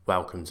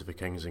Welcome to the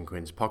Kings and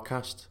Queens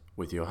podcast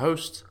with your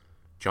host,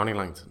 Johnny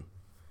Langton.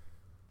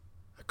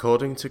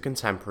 According to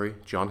contemporary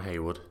John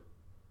Hayward,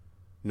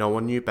 no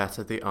one knew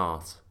better the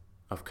art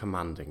of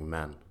commanding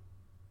men.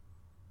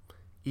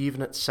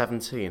 Even at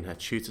 17, her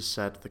tutor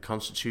said the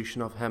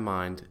constitution of her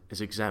mind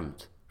is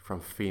exempt from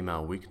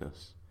female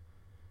weakness,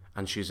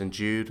 and she is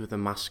endued with a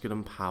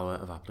masculine power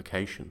of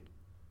application.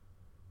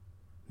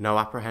 No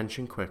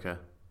apprehension quicker,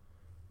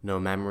 no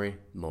memory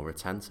more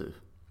retentive.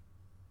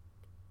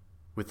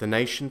 With the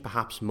nation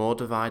perhaps more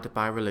divided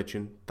by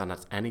religion than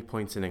at any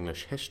point in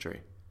English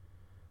history,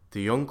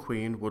 the young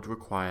queen would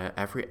require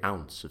every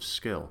ounce of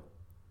skill,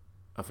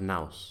 of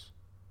nous,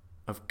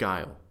 of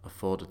guile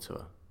afforded to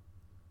her.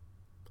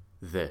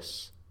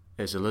 This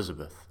is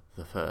Elizabeth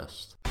I.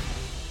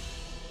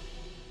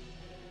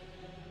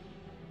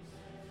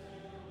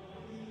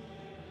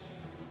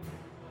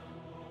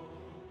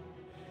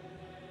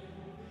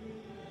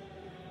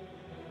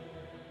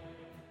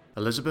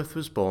 Elizabeth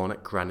was born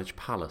at Greenwich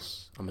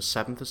Palace on the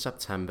 7th of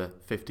September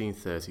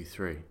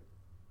 1533.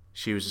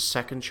 She was the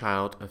second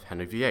child of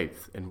Henry VIII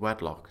in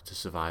wedlock to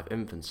survive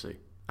infancy,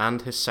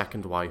 and his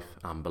second wife,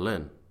 Anne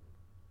Boleyn.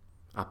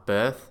 At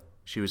birth,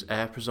 she was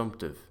heir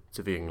presumptive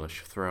to the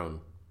English throne.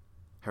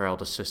 Her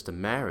elder sister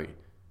Mary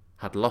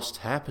had lost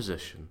her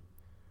position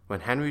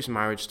when Henry's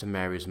marriage to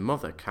Mary's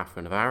mother,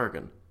 Catherine of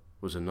Aragon,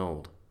 was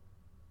annulled.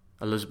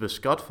 Elizabeth's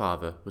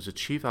godfather was a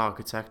chief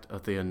architect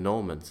of the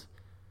annulment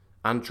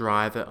and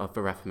driver of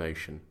the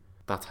Reformation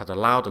that had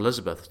allowed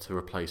Elizabeth to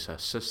replace her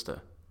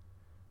sister,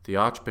 the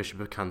Archbishop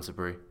of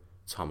Canterbury,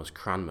 Thomas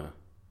Cranmer.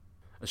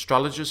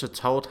 Astrologers had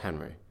told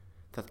Henry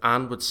that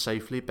Anne would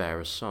safely bear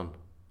a son.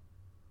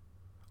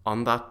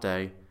 On that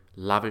day,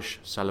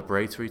 lavish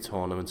celebratory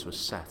tournaments were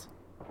set.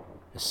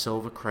 A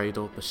silver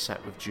cradle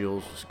beset with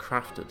jewels was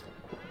crafted.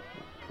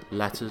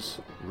 Letters,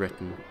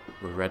 written,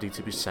 were ready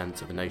to be sent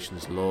to the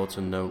nation's lords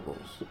and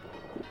nobles.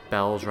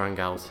 Bells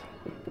rang out,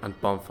 and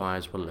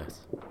bonfires were lit.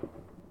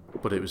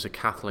 But it was the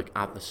Catholic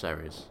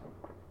adversaries,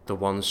 the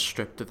ones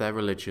stripped of their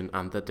religion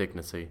and their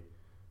dignity,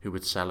 who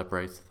would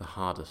celebrate the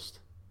hardest.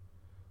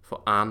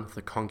 For Anne,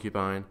 the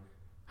concubine,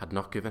 had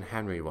not given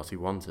Henry what he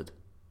wanted,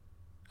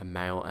 a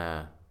male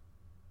heir.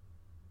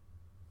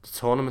 The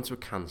tournaments were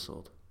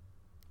cancelled,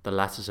 the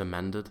letters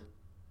amended,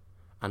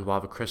 and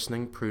while the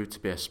christening proved to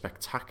be a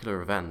spectacular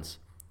event,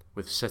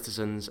 with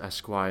citizens,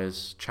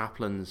 esquires,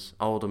 chaplains,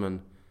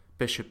 aldermen,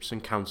 bishops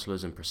and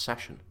councillors in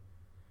procession,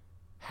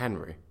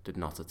 Henry did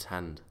not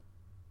attend.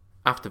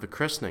 After the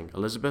christening,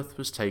 Elizabeth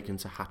was taken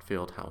to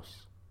Hatfield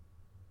House.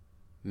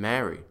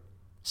 Mary,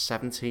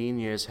 17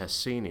 years her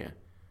senior,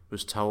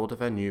 was told of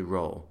her new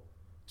role,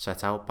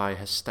 set out by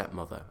her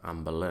stepmother,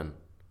 Anne Boleyn.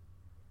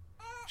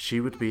 She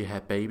would be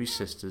her baby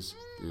sister's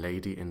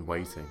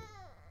lady-in-waiting.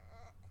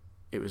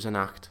 It was an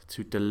act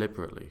to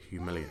deliberately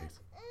humiliate.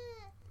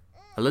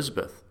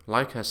 Elizabeth,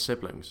 like her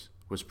siblings,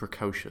 was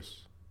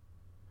precocious.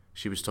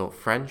 She was taught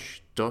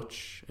French,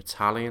 Dutch,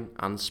 Italian,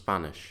 and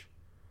Spanish,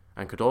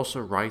 and could also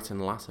write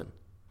in Latin.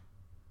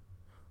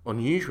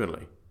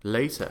 Unusually,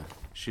 later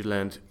she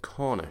learned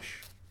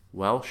Cornish,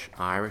 Welsh,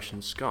 Irish,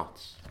 and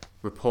Scots,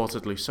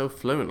 reportedly so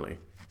fluently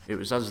it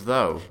was as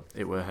though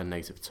it were her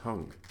native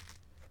tongue.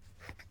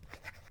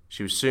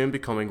 She was soon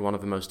becoming one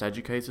of the most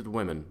educated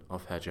women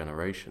of her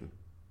generation.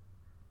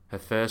 Her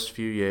first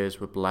few years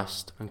were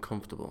blessed and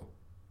comfortable.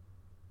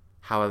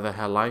 However,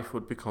 her life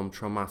would become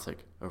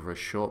traumatic over a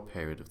short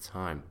period of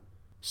time,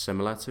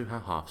 similar to her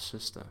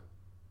half-sister.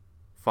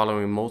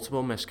 Following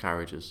multiple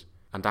miscarriages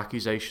and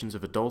accusations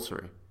of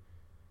adultery,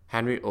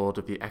 Henry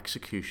ordered the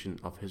execution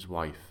of his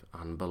wife,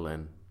 Anne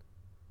Boleyn.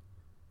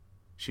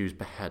 She was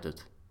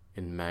beheaded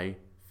in May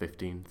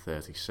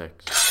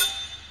 1536.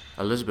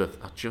 Elizabeth,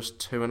 at just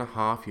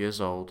 2.5 years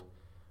old,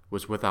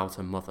 was without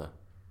a mother,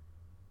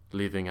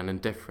 leaving an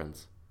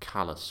indifferent,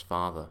 callous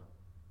father.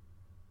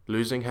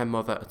 Losing her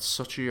mother at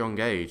such a young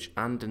age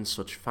and in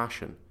such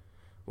fashion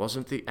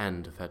wasn't the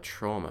end of her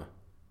trauma.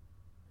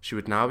 She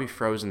would now be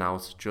frozen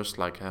out just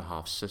like her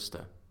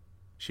half-sister.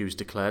 She was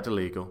declared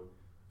illegal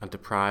and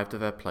deprived of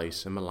her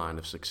place in the line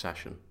of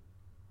succession.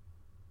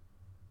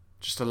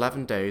 Just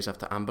 11 days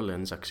after Anne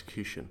Boleyn's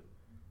execution,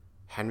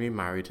 Henry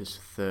married his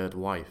third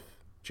wife,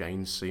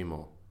 Jane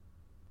Seymour.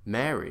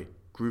 Mary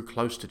grew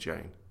close to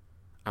Jane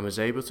and was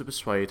able to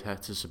persuade her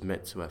to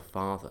submit to her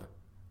father,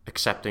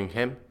 accepting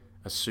him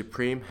as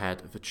supreme head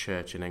of the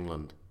church in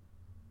England,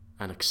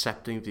 and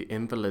accepting the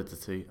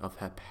invalidity of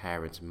her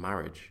parents'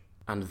 marriage,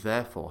 and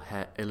therefore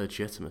her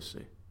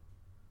illegitimacy.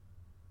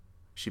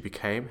 She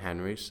became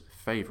Henry's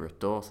favourite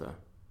daughter.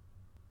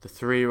 The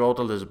 3-year-old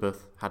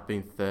Elizabeth had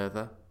been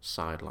further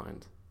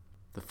sidelined.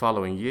 The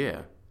following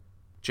year,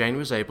 Jane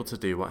was able to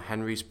do what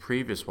Henry's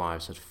previous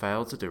wives had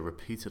failed to do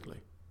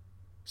repeatedly: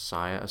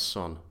 sire a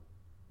son.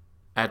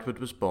 Edward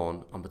was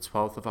born on the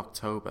 12th of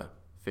October,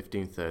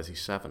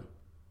 1537,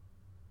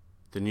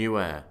 the new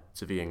heir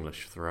to the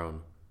English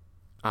throne.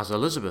 As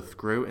Elizabeth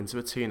grew into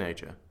a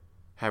teenager,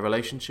 her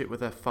relationship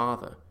with her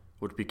father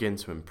would begin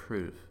to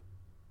improve,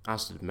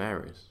 as did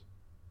Mary's.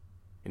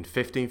 In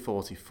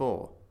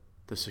 1544,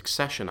 the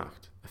Succession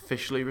Act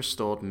officially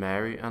restored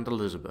Mary and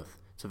Elizabeth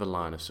to the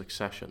line of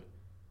succession,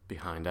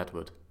 behind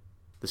Edward.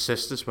 The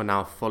sisters were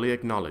now fully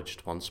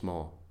acknowledged once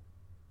more.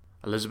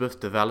 Elizabeth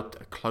developed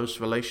a close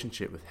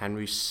relationship with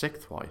Henry's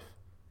sixth wife,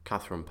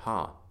 Catherine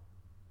Parr.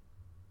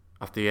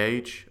 At the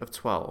age of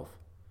 12,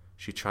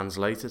 she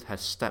translated her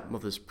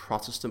stepmother's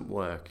Protestant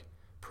work,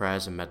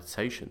 Prayers and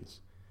Meditations,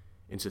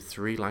 into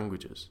 3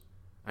 languages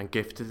and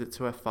gifted it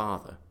to her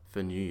father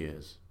for New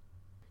Year's.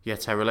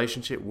 Yet her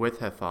relationship with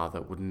her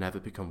father would never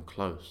become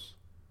close.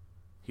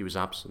 He was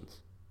absent.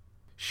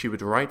 She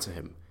would write to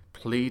him,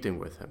 pleading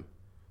with him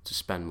to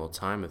spend more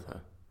time with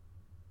her.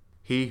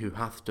 He who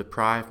hath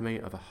deprived me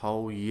of a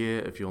whole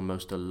year of your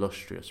most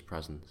illustrious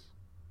presence.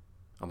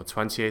 On the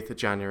 28th of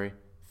January,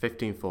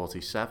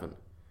 1547,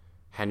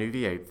 Henry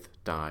VIII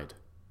died,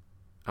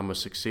 and was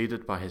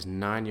succeeded by his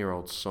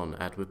 9-year-old son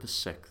Edward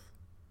VI.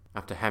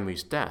 After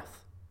Henry's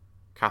death,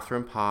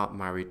 Catherine Parr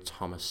married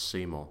Thomas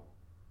Seymour.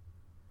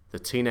 The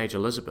teenage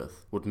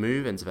Elizabeth would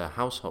move into their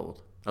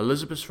household.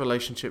 Elizabeth's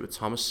relationship with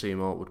Thomas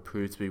Seymour would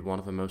prove to be one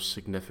of the most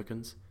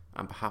significant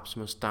and perhaps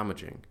most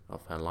damaging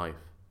of her life.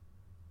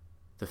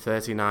 The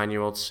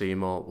 39-year-old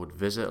Seymour would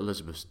visit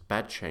Elizabeth's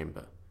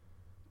bedchamber,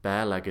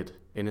 bare-legged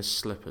in his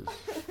slippers,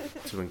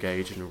 to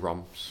engage in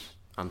romps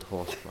and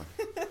horseplay.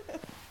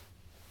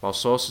 While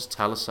sources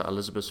tell us that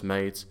Elizabeth's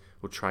maids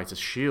would try to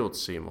shield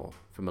Seymour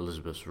from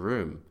Elizabeth's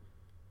room,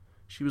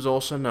 she was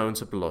also known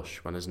to blush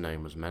when his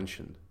name was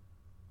mentioned.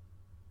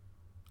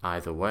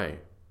 Either way,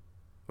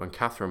 when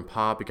Catherine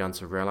Parr began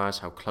to realise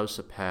how close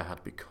the pair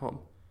had become,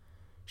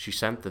 she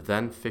sent the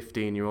then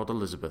 15-year-old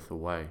Elizabeth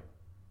away.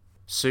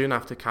 Soon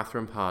after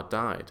Catherine Parr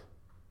died,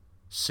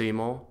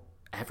 Seymour,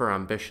 ever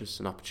ambitious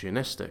and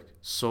opportunistic,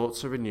 sought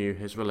to renew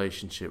his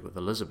relationship with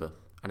Elizabeth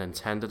and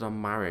intended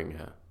on marrying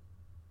her.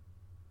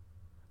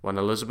 When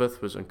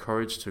Elizabeth was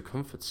encouraged to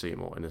comfort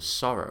Seymour in his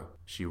sorrow,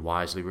 she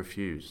wisely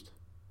refused.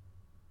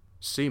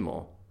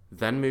 Seymour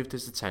then moved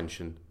his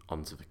attention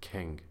onto the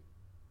king.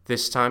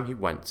 This time he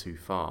went too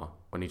far.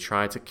 When he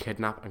tried to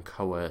kidnap and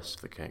coerce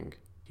the king,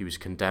 he was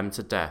condemned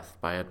to death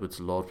by Edward's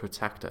Lord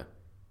Protector,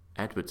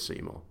 Edward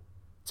Seymour,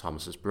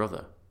 Thomas's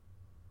brother,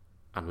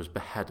 and was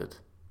beheaded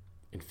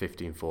in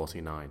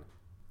 1549.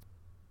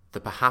 The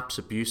perhaps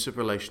abusive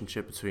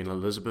relationship between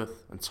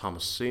Elizabeth and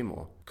Thomas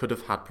Seymour could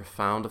have had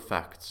profound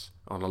effects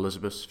on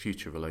Elizabeth's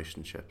future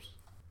relationships.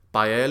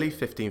 By early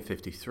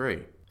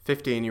 1553,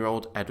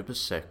 15-year-old Edward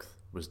VI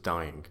was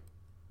dying.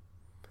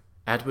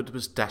 Edward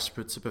was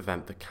desperate to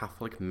prevent the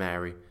Catholic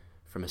Mary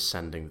from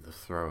ascending the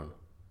throne.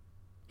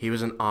 He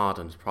was an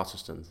ardent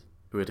Protestant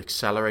who had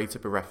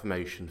accelerated the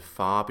Reformation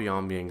far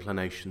beyond the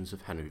inclinations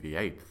of Henry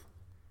VIII.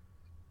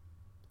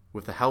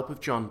 With the help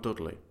of John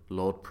Dudley,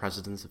 Lord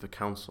President of the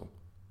Council,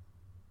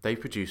 they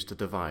produced a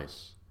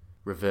device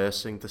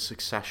reversing the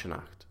Succession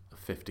Act of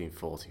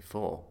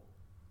 1544.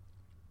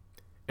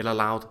 It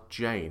allowed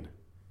Jane,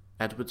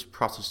 Edward's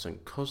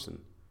Protestant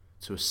cousin,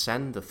 to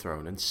ascend the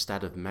throne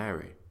instead of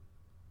Mary.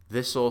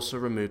 This also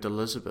removed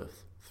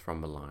Elizabeth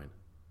from the line.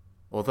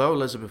 Although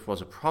Elizabeth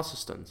was a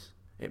Protestant,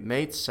 it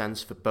made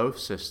sense for both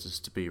sisters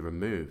to be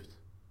removed.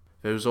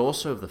 There was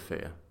also the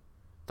fear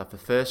that the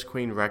first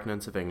Queen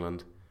Regnant of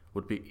England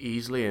would be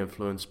easily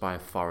influenced by a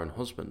foreign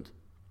husband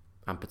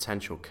and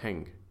potential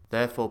king,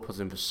 therefore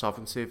putting the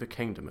sovereignty of the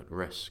kingdom at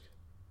risk.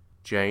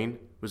 Jane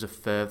was a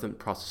fervent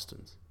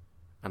Protestant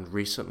and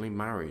recently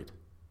married,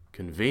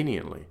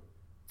 conveniently,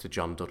 to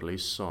John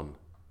Dudley's son,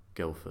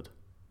 Guildford.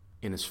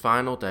 In his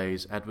final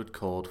days, Edward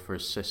called for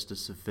his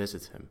sisters to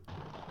visit him.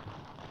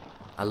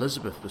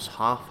 Elizabeth was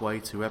halfway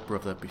to her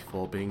brother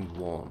before being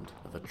warned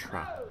of a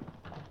trap.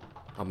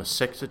 On the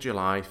 6th of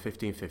July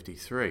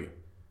 1553,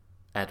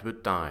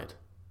 Edward died.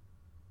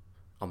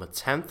 On the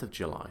 10th of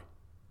July,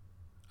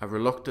 a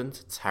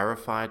reluctant,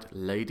 terrified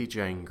Lady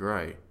Jane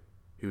Grey,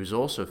 who was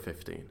also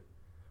 15,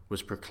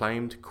 was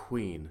proclaimed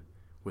Queen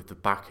with the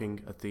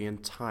backing of the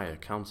entire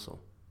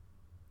council.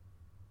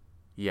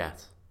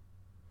 Yet,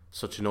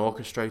 such an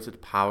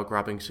orchestrated,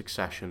 power-grabbing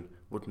succession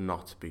would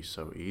not be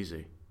so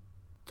easy.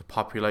 The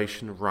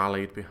population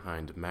rallied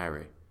behind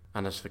Mary,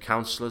 and as the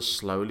councillors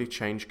slowly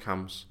changed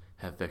camps,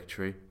 her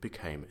victory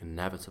became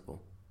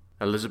inevitable.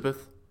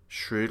 Elizabeth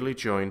shrewdly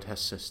joined her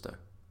sister.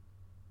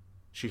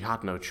 She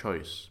had no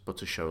choice but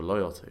to show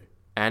loyalty.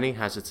 Any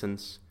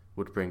hesitance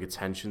would bring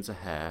attention to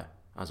her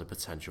as a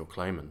potential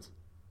claimant.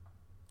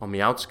 On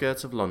the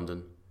outskirts of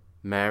London,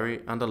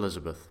 Mary and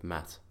Elizabeth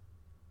met.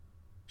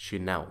 She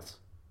knelt,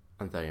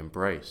 and they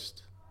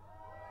embraced.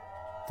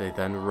 They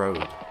then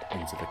rode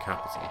into the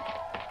capital.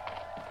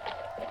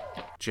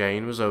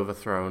 Jane was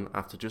overthrown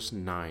after just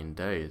 9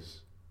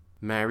 days.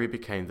 Mary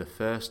became the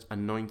first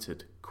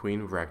anointed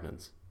Queen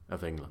Regnant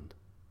of England.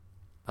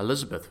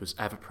 Elizabeth was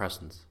ever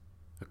present,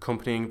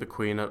 accompanying the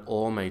Queen at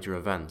all major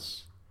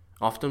events,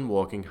 often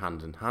walking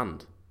hand in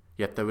hand,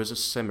 yet there was a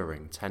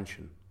simmering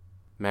tension.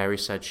 Mary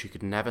said she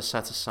could never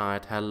set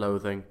aside her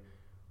loathing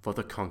for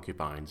the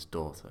concubine's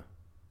daughter.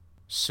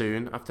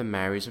 Soon after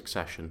Mary's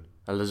accession,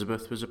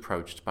 Elizabeth was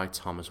approached by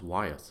Thomas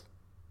Wyatt.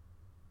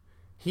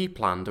 He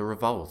planned a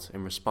revolt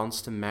in response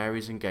to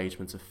Mary's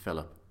engagement of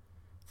Philip,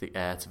 the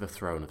heir to the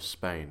throne of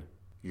Spain,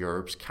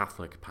 Europe's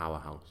Catholic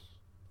powerhouse.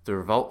 The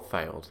revolt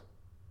failed.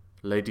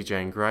 Lady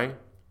Jane Grey,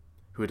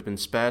 who had been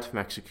spared from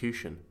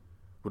execution,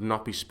 would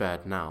not be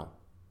spared now,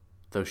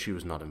 though she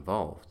was not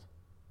involved.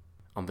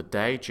 On the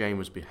day Jane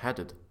was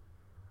beheaded,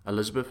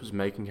 Elizabeth was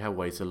making her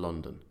way to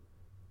London.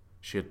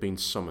 She had been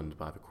summoned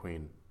by the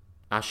Queen.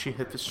 As she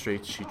hit the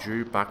street, she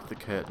drew back the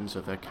curtains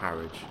of her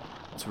carriage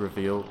to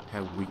reveal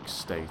her weak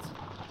state,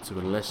 to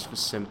enlist the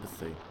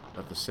sympathy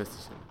of the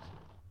citizens.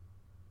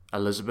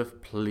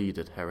 Elizabeth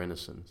pleaded her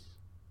innocence.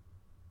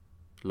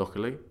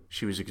 Luckily,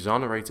 she was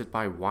exonerated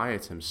by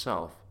Wyatt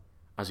himself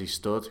as he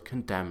stood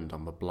condemned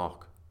on the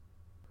block.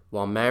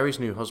 While Mary's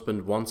new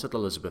husband wanted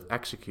Elizabeth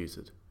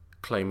executed,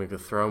 claiming the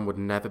throne would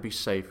never be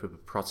safe with a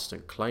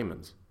Protestant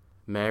claimant,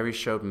 Mary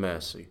showed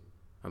mercy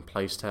and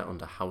placed her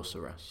under house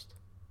arrest.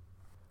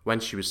 When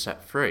she was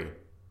set free,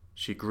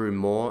 she grew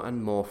more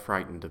and more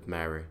frightened of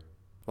Mary.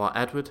 While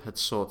Edward had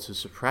sought to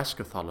suppress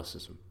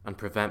Catholicism and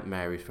prevent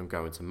Mary from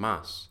going to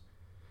Mass,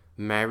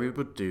 Mary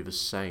would do the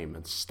same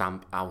and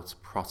stamp out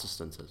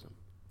Protestantism.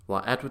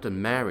 While Edward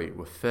and Mary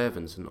were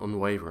fervent and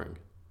unwavering,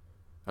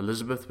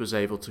 Elizabeth was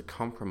able to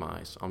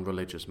compromise on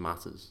religious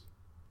matters.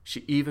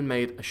 She even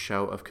made a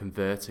show of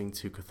converting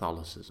to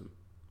Catholicism,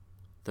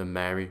 though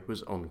Mary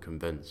was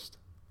unconvinced.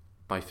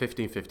 By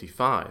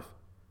 1555,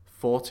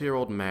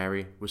 40-year-old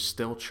Mary was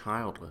still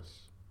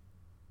childless.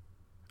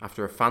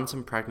 After a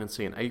phantom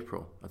pregnancy in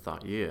April of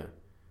that year,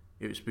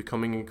 it was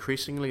becoming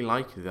increasingly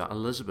likely that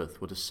Elizabeth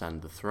would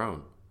ascend the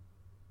throne.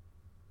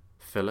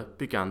 Philip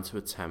began to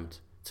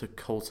attempt to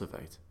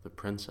cultivate the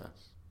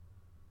princess.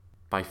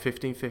 By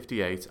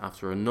 1558,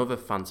 after another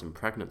phantom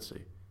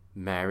pregnancy,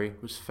 Mary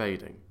was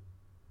fading.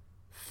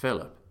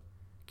 Philip,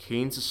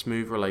 keen to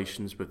smooth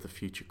relations with the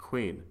future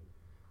queen,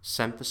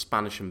 sent the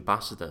Spanish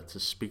ambassador to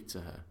speak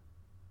to her.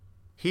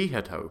 He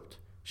had hoped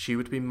she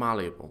would be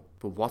malleable,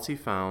 but what he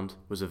found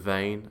was a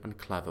vain and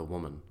clever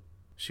woman.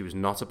 She was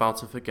not about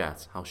to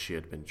forget how she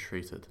had been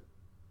treated.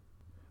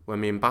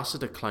 When the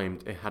ambassador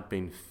claimed it had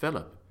been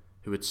Philip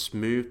who had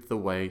smoothed the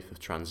way for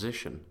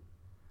transition,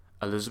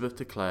 Elizabeth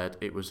declared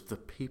it was the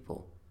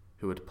people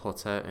who had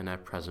put her in her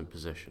present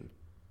position,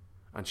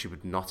 and she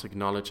would not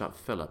acknowledge that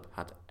Philip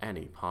had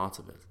any part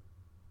of it.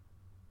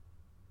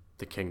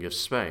 The King of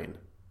Spain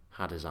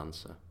had his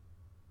answer.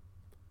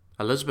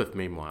 Elizabeth,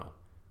 meanwhile,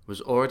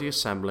 was already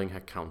assembling her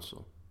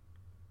council.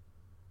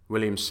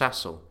 William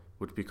Cecil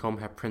would become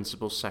her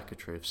principal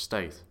Secretary of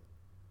State,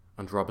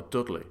 and Robert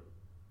Dudley,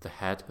 the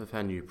head of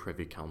her new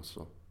Privy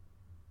Council.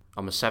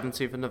 On the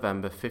 17th of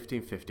November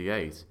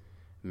 1558,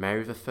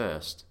 Mary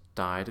I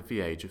died at the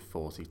age of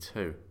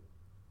 42.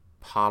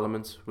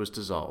 Parliament was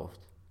dissolved,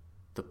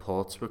 the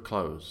ports were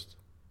closed,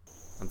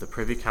 and the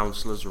Privy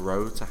Councillors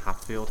rode to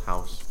Hatfield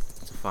House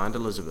to find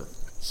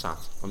Elizabeth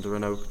sat under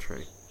an oak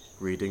tree,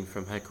 reading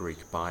from her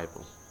Greek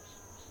Bible.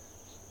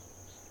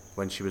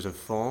 When she was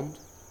informed,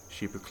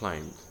 she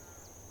proclaimed,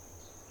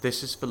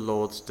 "This is the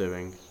Lord's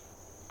doing,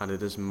 and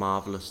it is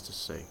marvellous to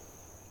see."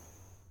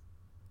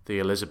 The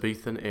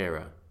Elizabethan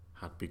era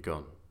had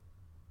begun.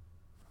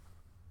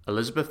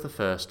 Elizabeth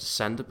I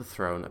ascended the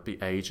throne at the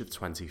age of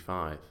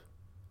 25.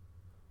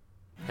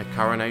 Her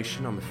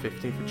coronation on the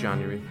 15th of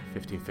January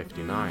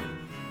 1559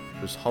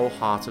 was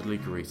wholeheartedly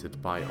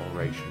greeted by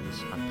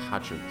orations and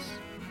pageants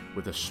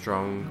with a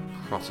strong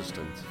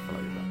Protestant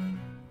flavour.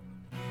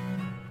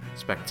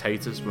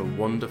 Spectators were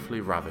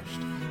wonderfully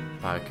ravished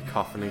by a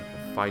cacophony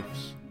of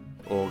fifes,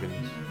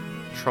 organs,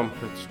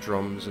 trumpets,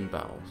 drums and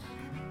bells.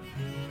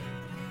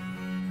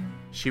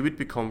 She would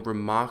become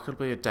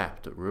remarkably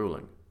adept at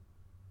ruling.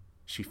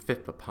 She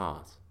fit the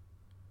part.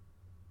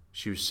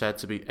 She was said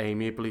to be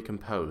amiably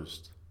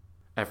composed.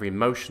 Every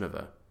motion of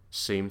her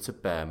seemed to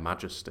bear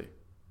majesty.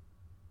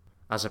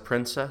 As a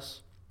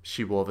princess,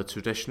 she wore the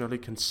traditionally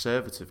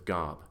conservative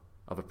garb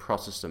of a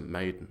Protestant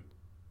maiden.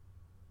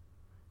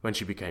 When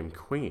she became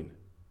queen,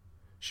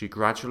 she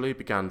gradually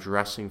began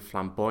dressing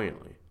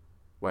flamboyantly,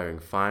 wearing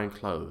fine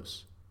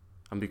clothes,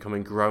 and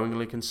becoming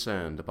growingly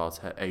concerned about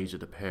her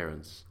aged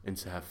appearance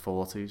into her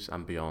 40s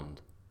and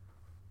beyond.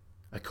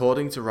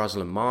 According to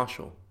Rosalind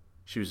Marshall,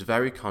 she was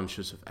very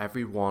conscious of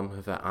every one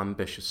of her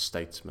ambitious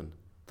statesmen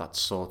that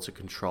sought to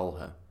control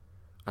her,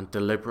 and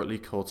deliberately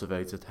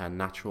cultivated her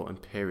natural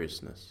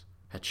imperiousness,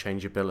 her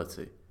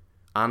changeability,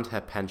 and her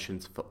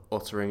penchant for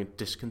uttering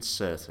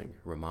disconcerting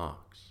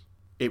remarks.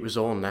 It was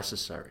all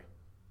necessary.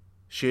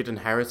 She had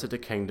inherited a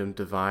kingdom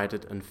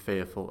divided and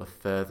fearful of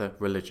further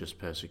religious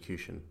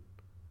persecution.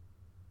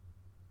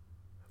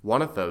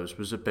 One of those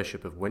was the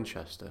Bishop of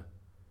Winchester,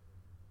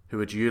 who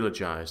had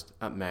eulogized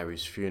at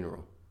Mary's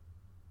funeral.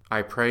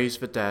 "I praise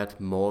the dead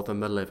more than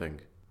the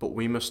living, but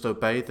we must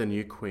obey the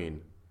new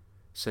queen,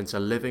 since a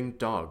living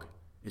dog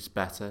is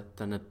better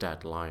than a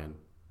dead lion."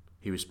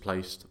 He was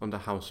placed under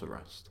house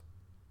arrest.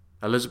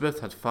 Elizabeth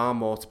had far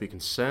more to be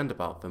concerned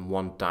about than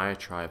one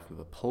diatribe from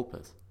the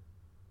pulpit.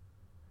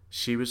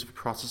 She was the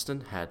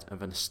Protestant head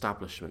of an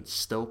establishment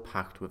still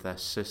packed with their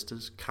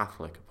sisters'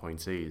 Catholic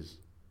appointees.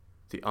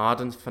 The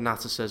ardent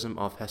fanaticism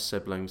of her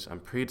siblings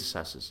and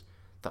predecessors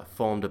that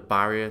formed a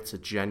barrier to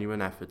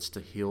genuine efforts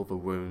to heal the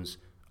wounds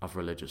of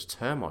religious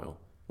turmoil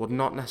would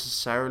not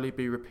necessarily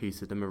be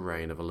repeated in the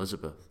reign of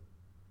Elizabeth.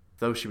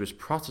 Though she was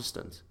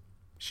Protestant,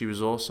 she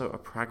was also a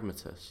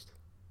pragmatist.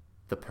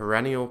 The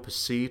perennial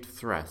perceived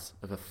threat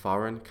of a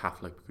foreign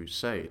Catholic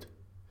crusade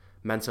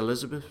meant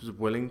Elizabeth was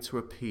willing to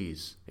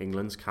appease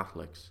England's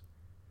Catholics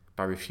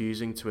by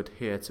refusing to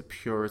adhere to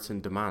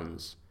Puritan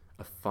demands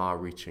of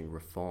far-reaching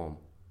reform.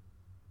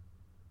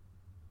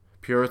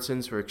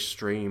 Puritans were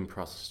extreme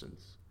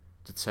Protestants,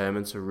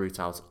 determined to root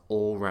out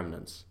all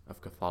remnants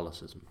of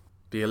Catholicism.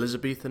 The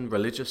Elizabethan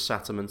religious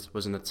settlement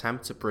was an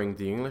attempt to bring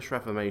the English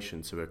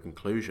Reformation to a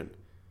conclusion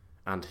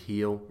and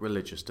heal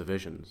religious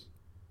divisions.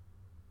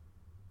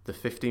 The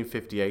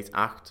 1558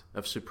 Act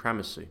of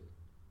Supremacy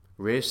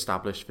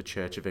re-established the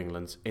Church of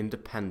England's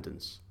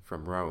independence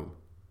from Rome.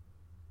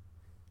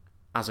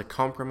 As a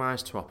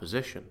compromise to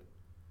opposition,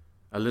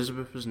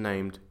 Elizabeth was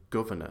named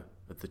governor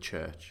of the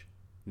Church,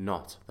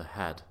 not the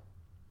head.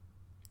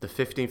 The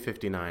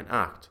 1559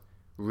 Act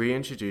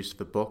reintroduced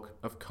the Book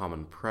of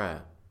Common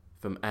Prayer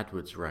from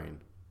Edward's reign.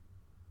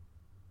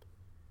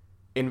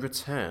 In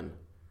return,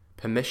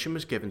 permission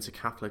was given to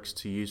Catholics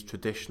to use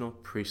traditional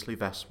priestly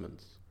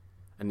vestments,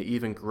 and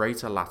even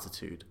greater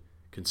latitude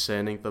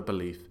concerning the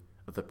belief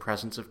of the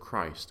presence of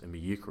Christ in the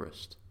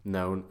Eucharist,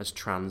 known as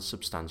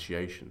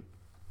transubstantiation.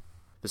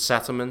 The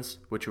settlement,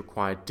 which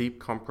required deep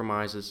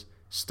compromises,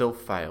 still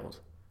failed,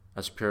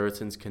 as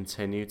Puritans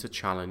continued to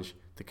challenge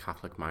the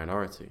Catholic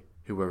minority,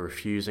 who were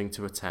refusing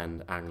to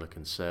attend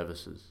Anglican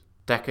services.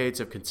 Decades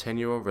of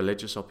continual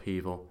religious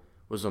upheaval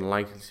was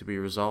unlikely to be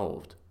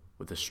resolved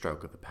with the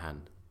stroke of a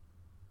pen.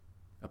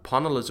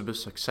 Upon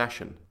Elizabeth's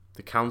succession,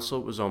 the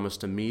council was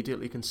almost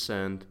immediately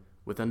concerned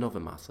with another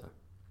matter.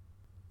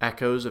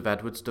 Echoes of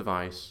Edward's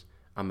device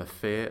and the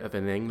fear of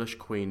an English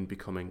queen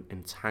becoming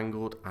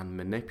entangled and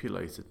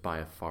manipulated by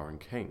a foreign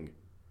king.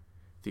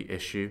 The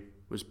issue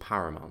was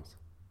paramount.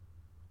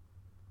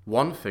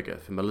 One figure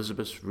from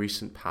Elizabeth's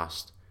recent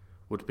past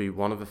would be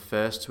one of the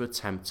first to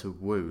attempt to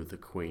woo the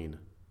Queen.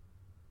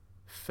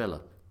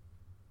 Philip,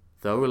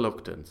 though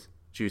reluctant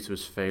due to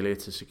his failure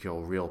to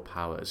secure real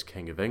power as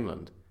King of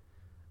England,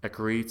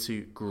 agreed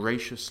to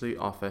graciously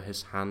offer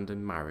his hand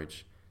in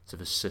marriage to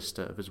the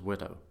sister of his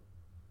widow.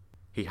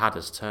 He had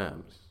his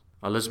terms.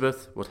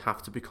 Elizabeth would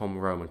have to become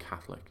Roman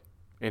Catholic.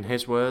 In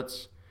his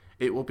words,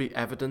 "It will be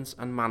evident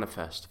and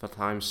manifest that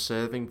I am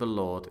serving the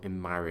Lord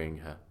in marrying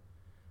her,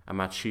 and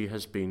that she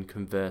has been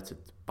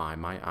converted by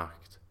my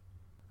act."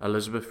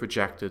 Elizabeth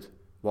rejected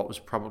what was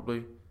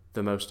probably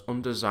the most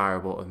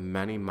undesirable of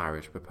many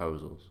marriage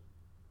proposals.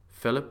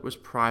 Philip was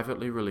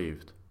privately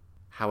relieved.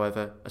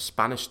 However, a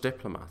Spanish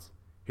diplomat,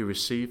 who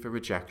received the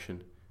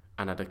rejection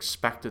and had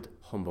expected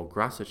humble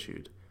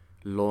gratitude,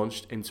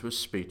 launched into a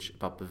speech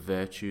about the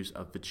virtues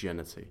of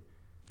virginity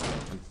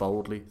and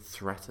boldly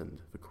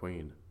threatened the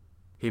Queen.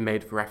 He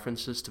made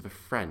references to the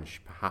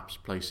French perhaps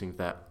placing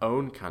their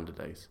own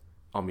candidate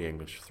on the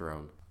English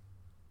throne.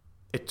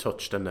 It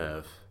touched a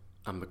nerve,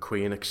 and the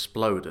Queen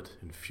exploded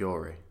in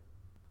fury.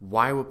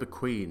 Why would the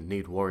Queen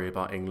need worry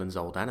about England's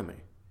old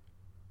enemy?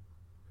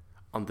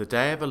 On the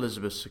day of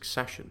Elizabeth's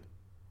succession,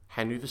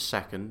 Henry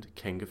II,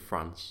 King of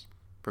France,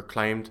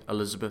 proclaimed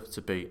Elizabeth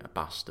to be a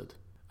bastard,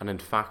 and in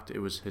fact it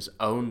was his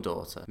own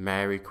daughter,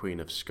 Mary, Queen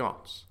of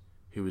Scots,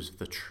 who was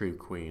the true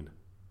Queen.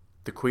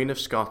 The Queen of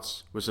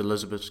Scots was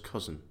Elizabeth's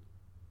cousin.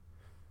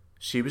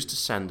 She was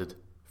descended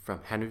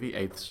from Henry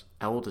VIII's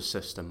elder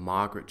sister,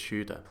 Margaret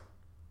Tudor,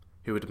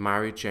 who had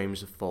married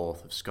James IV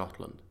of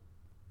Scotland.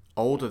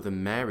 Older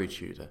than Mary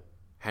Tudor,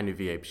 Henry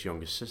VIII's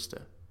younger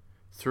sister,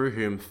 through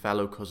whom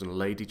fellow cousin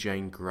Lady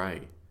Jane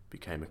Grey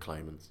became a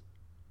claimant.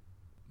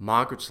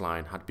 Margaret's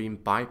line had been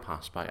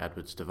bypassed by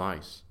Edward's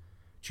device,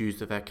 due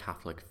to their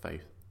Catholic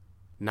faith.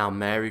 Now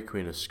Mary,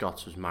 Queen of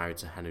Scots, was married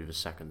to Henry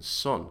II's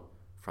son,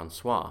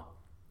 Francois.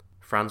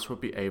 France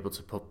would be able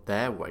to put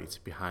their weight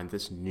behind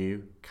this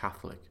new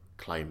Catholic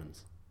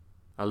claimant.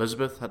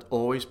 Elizabeth had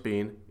always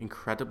been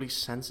incredibly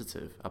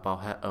sensitive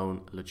about her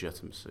own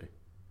legitimacy,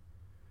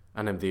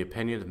 and in the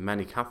opinion of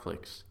many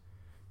Catholics,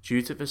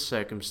 due to the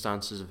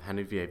circumstances of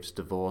Henry VIII's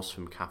divorce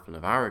from Catherine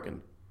of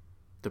Aragon,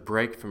 the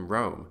break from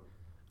Rome,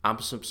 and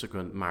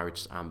subsequent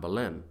marriage to Anne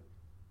Boleyn,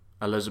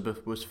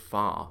 Elizabeth was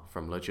far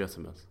from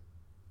legitimate.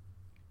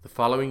 The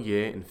following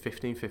year, in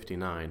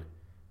 1559,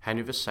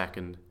 Henry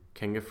II,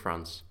 King of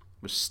France,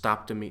 was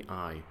stabbed in the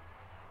eye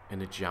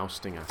in a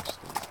jousting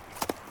accident.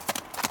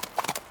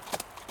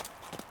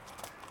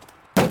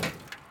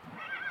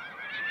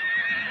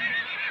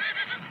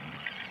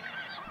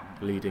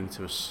 Leading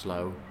to a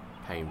slow,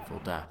 painful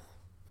death.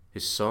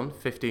 His son,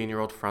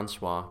 15-year-old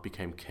Francois,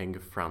 became King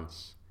of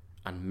France,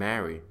 and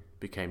Mary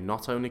became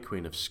not only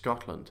Queen of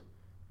Scotland,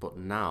 but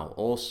now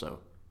also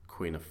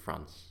Queen of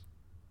France.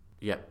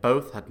 Yet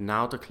both had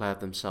now declared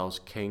themselves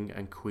King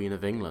and Queen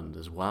of England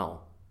as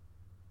well.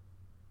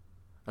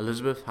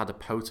 Elizabeth had a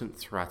potent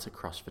threat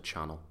across the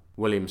Channel.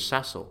 William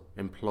Cecil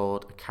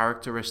implored a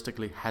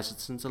characteristically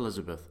hesitant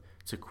Elizabeth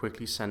to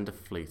quickly send a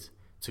fleet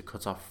to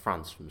cut off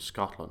France from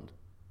Scotland.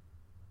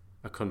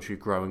 a country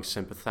growing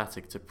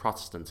sympathetic to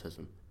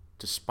Protestantism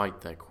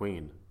despite their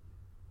queen.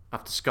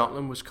 After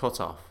Scotland was cut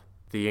off,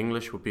 the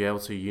English would be able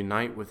to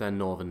unite with their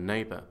northern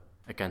neighbour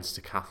against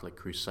a Catholic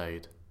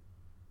crusade.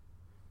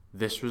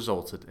 This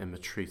resulted in the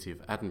Treaty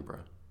of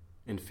Edinburgh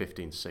in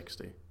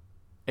 1560.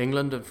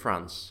 England and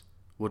France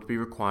would be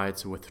required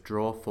to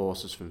withdraw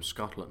forces from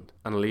Scotland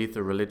and leave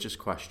the religious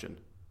question,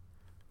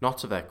 not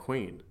to their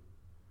queen,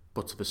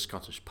 but to the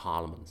Scottish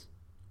Parliament.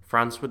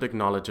 France would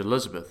acknowledge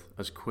Elizabeth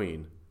as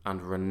queen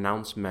and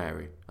renounce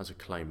Mary as a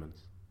claimant.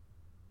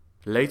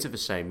 Later the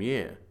same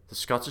year, the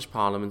Scottish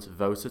Parliament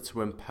voted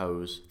to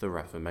impose the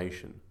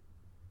Reformation.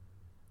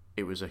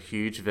 It was a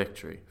huge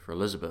victory for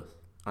Elizabeth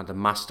and a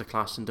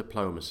masterclass in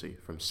diplomacy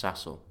from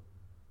Cecil,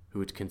 who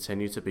would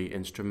continue to be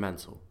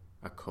instrumental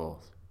at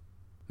court.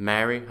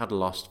 Mary had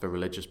lost the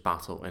religious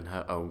battle in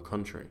her own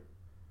country,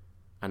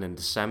 and in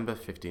December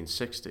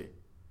 1560,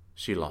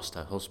 she lost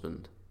her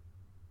husband.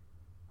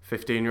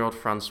 15-year-old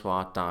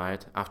Francois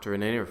died after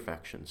an ear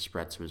infection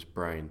spread to his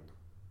brain.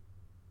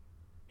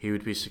 He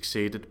would be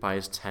succeeded by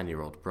his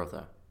 10-year-old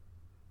brother.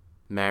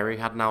 Mary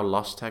had now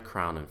lost her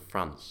crown in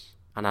France,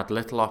 and had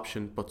little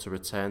option but to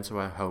return to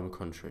her home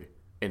country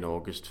in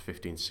August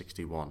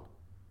 1561.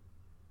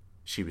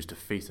 She was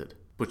defeated,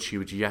 but she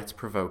would yet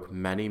provoke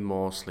many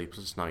more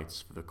sleepless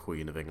nights for the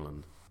Queen of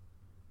England.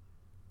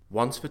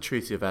 Once the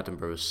Treaty of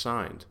Edinburgh was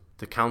signed,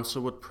 the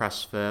Council would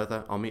press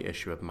further on the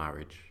issue of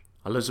marriage.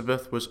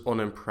 Elizabeth was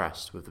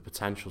unimpressed with the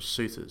potential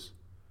suitors,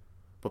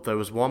 but there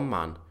was one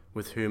man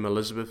with whom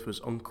Elizabeth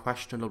was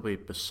unquestionably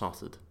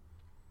besotted: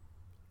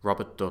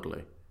 Robert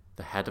Dudley,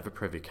 the head of the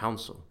Privy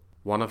Council,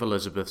 one of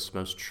Elizabeth's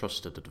most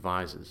trusted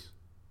advisers.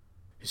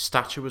 His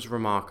stature was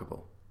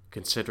remarkable,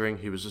 considering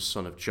he was the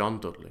son of John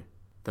Dudley,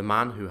 the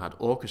man who had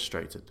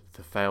orchestrated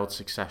the failed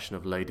succession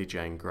of Lady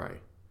Jane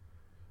Grey,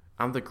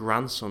 and the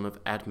grandson of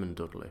Edmund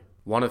Dudley,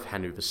 one of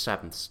Henry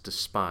VII's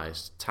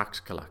despised tax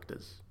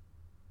collectors.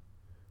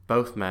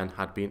 Both men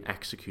had been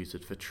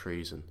executed for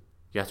treason,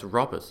 yet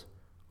Robert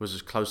was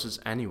as close as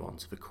anyone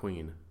to the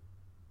Queen.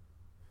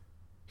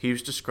 He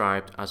was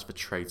described as the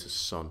traitor's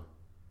son,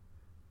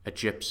 a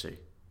gypsy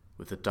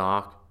with a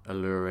dark,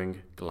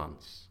 alluring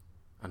glance,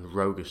 and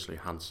roguishly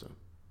handsome.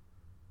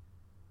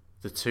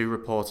 The two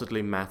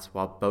reportedly met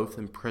while both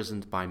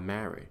imprisoned by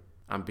Mary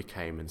and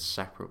became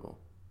inseparable.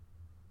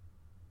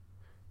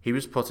 He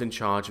was put in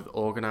charge of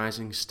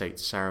organising state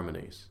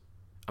ceremonies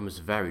and was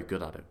very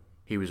good at it.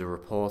 He was a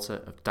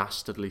reporter of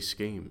dastardly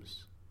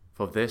schemes.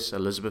 For this,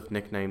 Elizabeth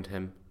nicknamed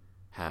him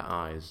Her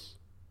Eyes.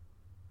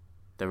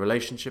 Their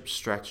relationship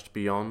stretched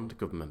beyond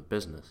government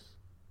business.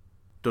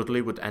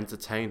 Dudley would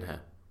entertain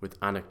her with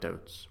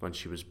anecdotes when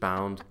she was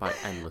bound by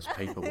endless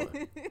paperwork.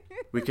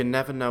 We can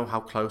never know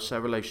how close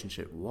their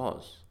relationship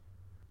was,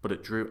 but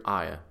it drew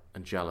ire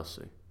and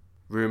jealousy.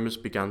 Rumours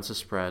began to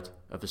spread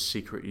of a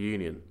secret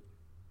union.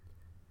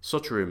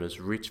 Such rumours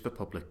reached the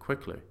public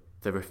quickly.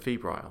 They were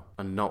febrile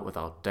and not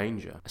without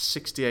danger. A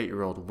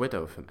 68-year-old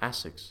widow from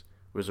Essex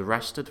was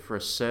arrested for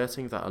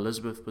asserting that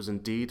Elizabeth was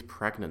indeed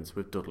pregnant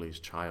with Dudley's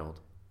child.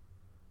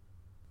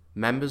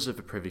 Members of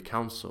the Privy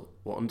Council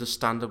were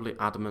understandably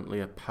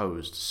adamantly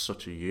opposed to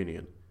such a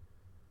union,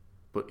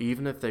 but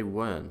even if they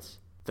weren't,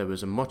 there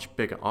was a much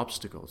bigger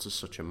obstacle to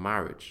such a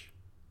marriage.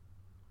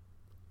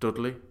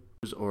 Dudley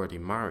was already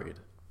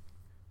married.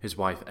 His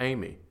wife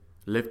Amy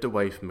lived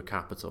away from the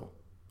capital.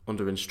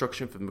 Under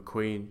instruction from the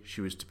Queen, she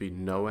was to be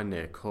nowhere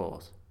near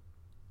court.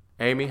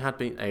 Amy had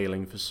been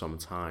ailing for some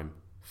time.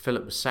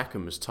 Philip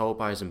II was told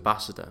by his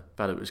ambassador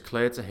that it was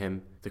clear to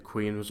him the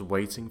Queen was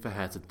waiting for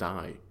her to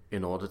die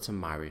in order to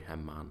marry her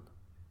man.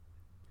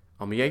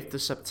 On the 8th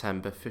of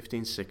September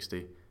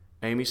 1560,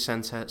 Amy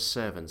sent her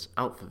servants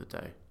out for the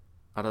day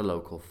at a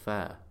local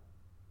fair.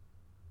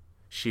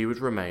 She would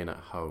remain at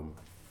home.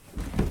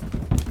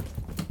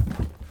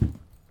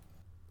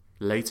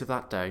 Later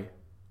that day,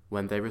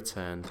 when they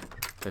returned,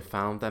 they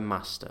found their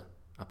master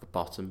at the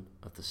bottom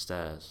of the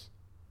stairs,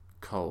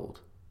 cold,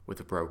 with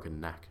a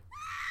broken neck.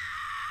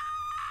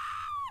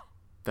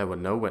 There were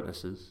no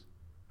witnesses,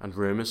 and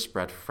rumours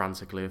spread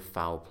frantically of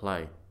foul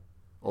play,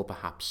 or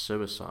perhaps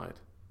suicide.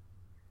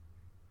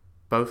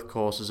 Both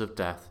causes of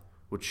death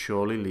would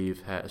surely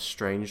leave her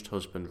estranged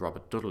husband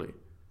Robert Dudley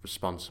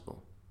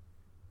responsible.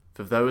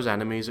 For those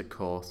enemies at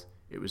court,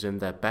 it was in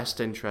their best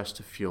interest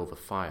to fuel the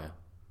fire.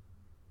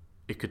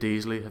 It could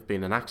easily have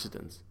been an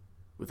accident,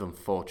 with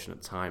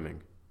unfortunate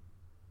timing.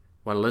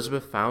 When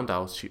Elizabeth found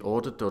out, she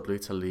ordered Dudley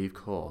to leave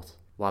court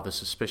while the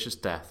suspicious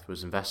death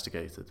was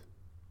investigated.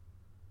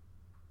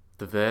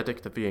 The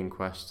verdict of the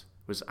inquest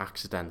was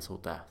accidental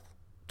death.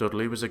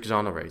 Dudley was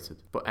exonerated,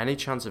 but any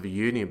chance of a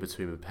union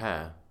between the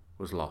pair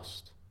was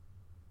lost.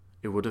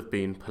 It would have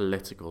been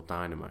political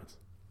dynamite.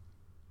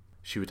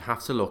 She would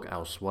have to look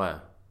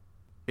elsewhere,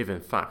 if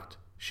in fact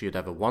she had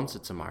ever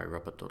wanted to marry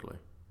Robert Dudley.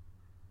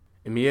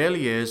 In the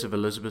early years of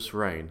Elizabeth's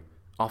reign,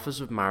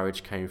 offers of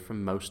marriage came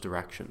from most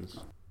directions.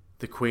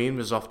 The Queen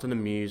was often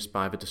amused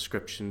by the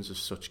descriptions of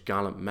such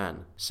gallant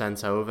men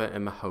sent over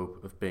in the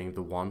hope of being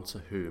the one to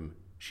whom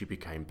she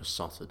became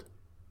besotted.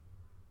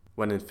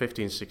 When in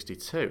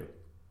 1562,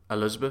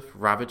 Elizabeth,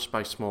 ravaged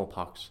by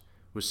smallpox,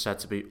 was said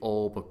to be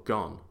all but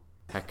gone.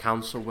 Her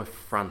council were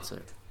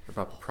frantic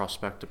about the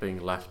prospect of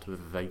being left with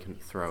a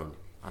vacant throne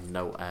and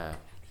no heir.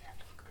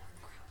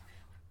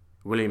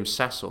 William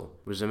Cecil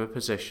was in a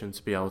position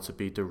to be able to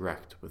be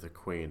direct with the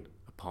Queen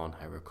upon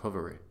her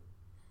recovery.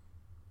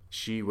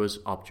 She was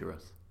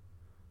obdurate,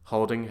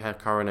 holding her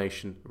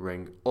coronation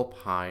ring up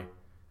high,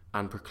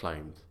 and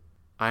proclaimed,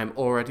 "I am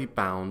already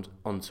bound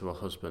unto a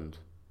husband,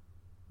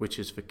 which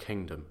is the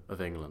kingdom of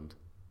England."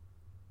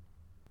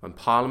 When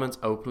Parliament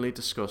openly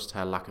discussed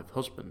her lack of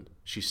husband,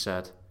 she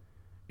said,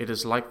 "It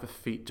is like the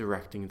feet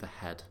directing the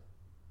head."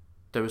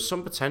 There were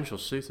some potential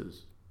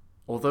suitors.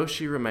 Although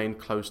she remained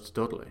close to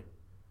Dudley,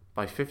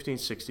 by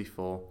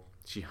 1564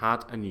 she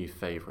had a new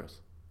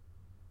favourite.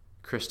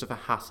 Christopher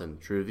Hatton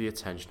drew the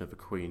attention of the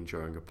Queen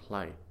during a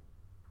play.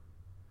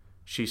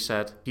 She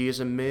said, "He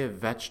is a mere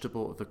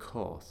vegetable of the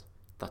court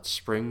that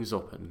springs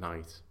up at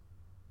night."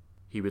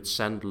 He would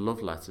send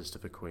love letters to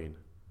the Queen.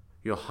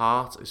 "Your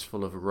heart is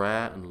full of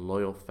rare and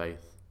loyal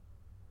faith.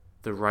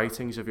 The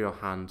writings of your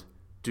hand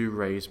do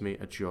raise me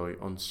a joy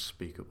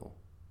unspeakable."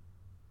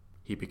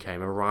 He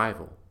became a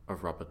rival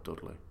of Robert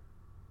Dudley.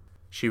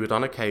 She would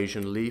on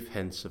occasion leave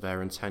hints of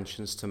her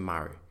intentions to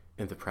marry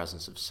in the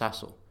presence of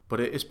Cecil, but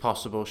it is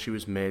possible she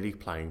was merely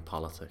playing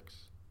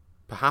politics.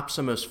 Perhaps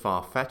the most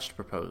far-fetched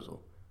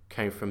proposal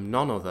came from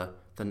none other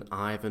than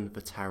Ivan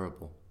the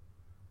Terrible,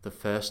 the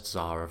first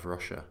Tsar of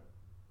Russia.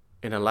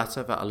 In a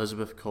letter that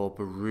Elizabeth called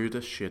the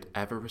rudest she had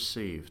ever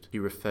received, he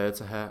referred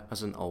to her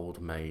as an old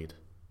maid.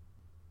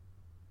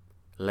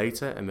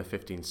 Later, in the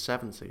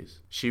 1570s,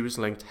 she was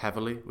linked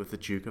heavily with the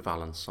Duke of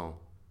Alencon,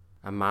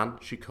 a man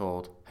she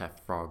called her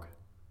frog.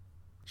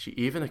 She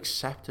even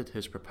accepted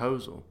his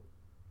proposal,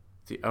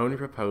 the only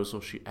proposal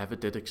she ever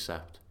did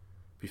accept,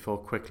 before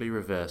quickly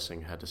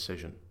reversing her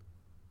decision.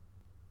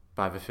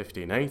 By the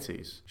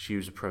 1580s, she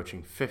was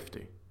approaching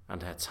 50,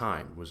 and her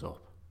time was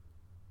up.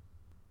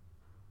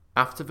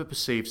 After the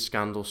perceived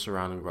scandal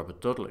surrounding Robert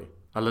Dudley,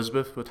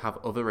 Elizabeth would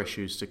have other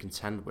issues to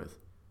contend with,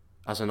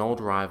 as an old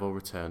rival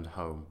returned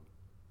home.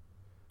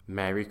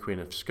 Mary, Queen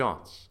of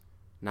Scots,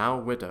 now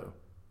a widow,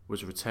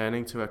 was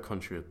returning to her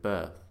country of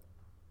birth,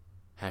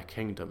 her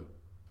kingdom,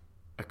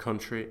 a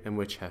country in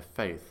which her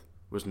faith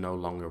was no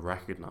longer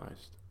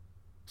recognised,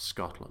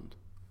 Scotland.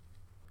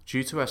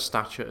 Due to her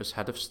stature as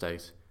head of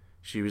state,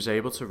 she was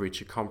able to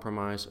reach a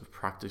compromise of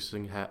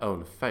practising her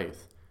own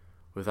faith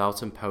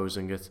without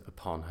imposing it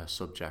upon her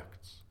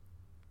subjects.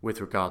 With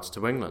regards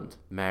to England,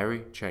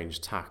 Mary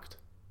changed tact.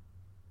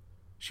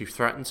 She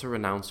threatened to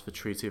renounce the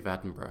Treaty of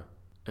Edinburgh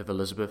if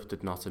Elizabeth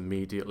did not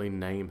immediately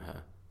name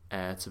her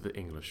heir to the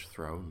English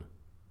throne.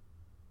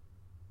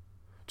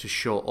 To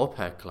shore up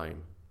her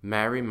claim,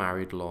 Mary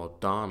married Lord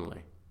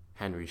Darnley,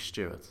 Henry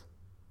Stuart,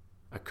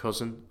 a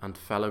cousin and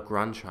fellow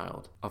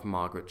grandchild of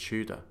Margaret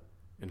Tudor,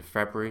 in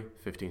February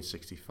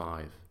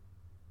 1565.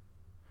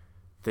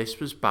 This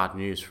was bad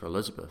news for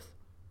Elizabeth,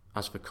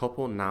 as the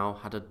couple now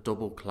had a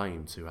double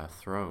claim to her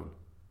throne.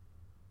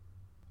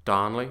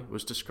 Darnley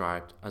was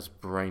described as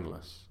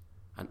brainless,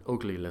 an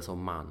ugly little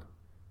man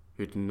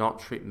who did not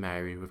treat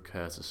Mary with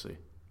courtesy.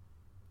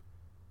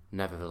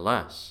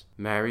 Nevertheless,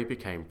 Mary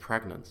became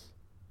pregnant.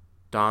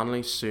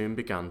 Darnley soon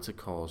began to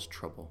cause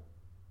trouble.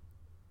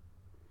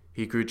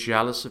 He grew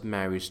jealous of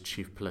Mary's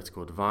chief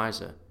political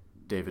advisor,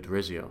 David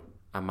Rizzio,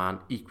 a man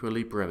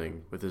equally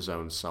brimming with his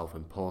own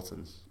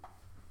self-importance.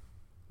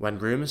 When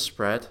rumours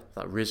spread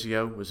that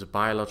Rizzio was the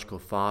biological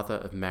father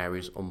of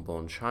Mary's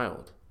unborn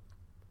child,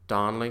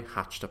 Darnley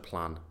hatched a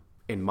plan.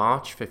 In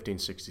March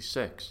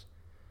 1566,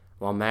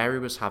 while Mary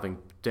was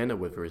having dinner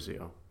with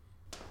Rizzio,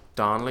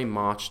 Darnley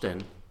marched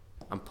in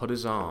and put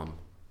his arm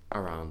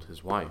around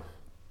his wife.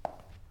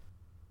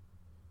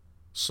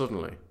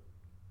 Suddenly,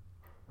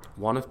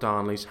 one of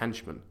Darnley's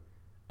henchmen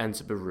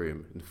entered the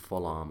room in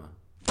full armour.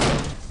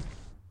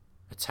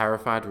 A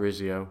terrified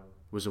Rizzio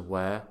was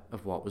aware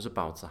of what was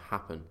about to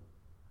happen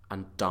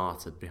and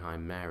darted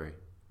behind Mary,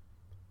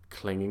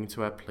 clinging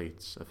to her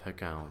pleats of her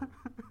gown.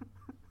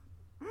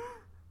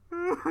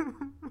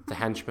 The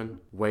henchman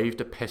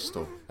waved a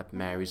pistol at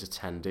Mary's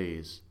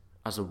attendees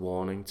as a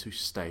warning to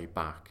stay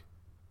back.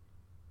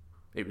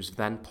 It was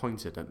then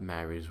pointed at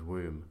Mary's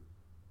womb.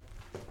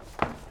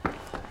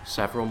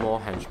 Several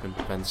more henchmen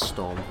then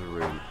stormed the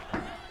room,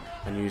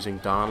 and using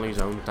Darnley's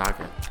own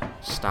dagger,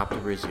 stabbed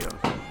Rizzio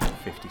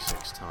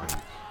 56 times.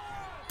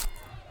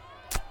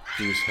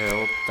 He was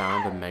hurled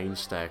down the main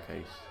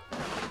staircase,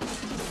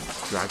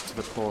 dragged to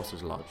the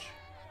porter's lodge,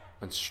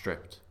 and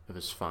stripped of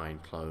his fine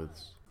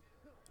clothes.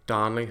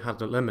 Darnley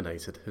had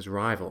eliminated his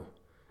rival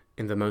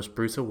in the most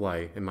brutal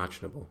way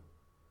imaginable.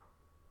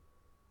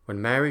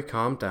 When Mary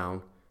calmed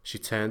down, she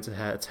turned to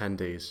her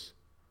attendees.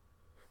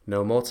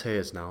 "No more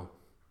tears now.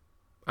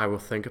 I will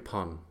think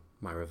upon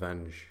my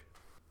revenge."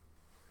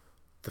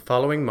 The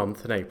following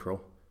month, in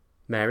April,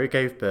 Mary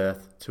gave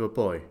birth to a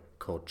boy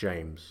called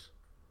James.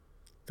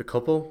 The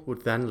couple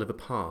would then live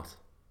apart.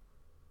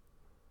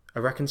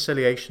 A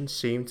reconciliation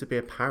seemed to be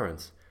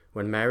apparent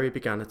when Mary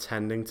began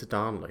attending to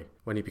Darnley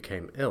when he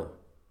became ill.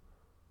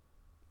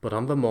 But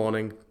on the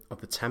morning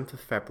of the 10th of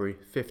February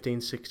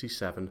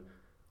 1567,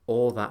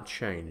 all that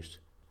changed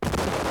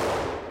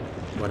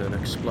when an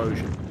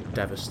explosion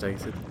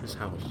devastated his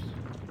house.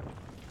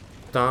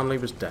 Darnley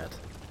was dead.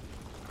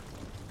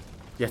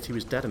 Yet he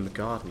was dead in the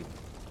garden.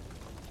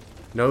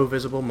 No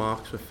visible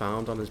marks were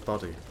found on his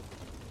body.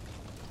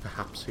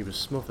 Perhaps he was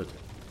smothered.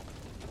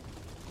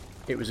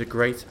 It was a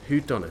great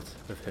whodunit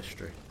of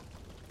history.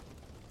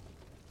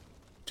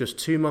 Just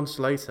 2 months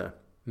later,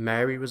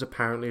 Mary was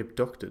apparently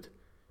abducted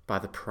by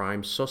the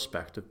prime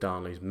suspect of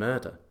Darnley's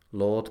murder,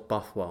 Lord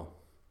Bothwell.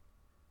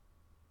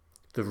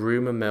 The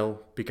rumour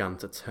mill began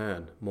to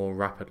turn more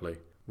rapidly,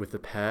 with the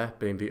pair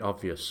being the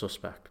obvious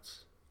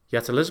suspects.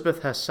 Yet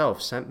Elizabeth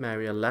herself sent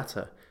Mary a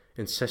letter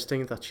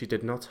insisting that she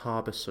did not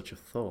harbour such a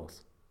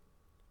thought.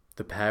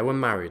 The pair were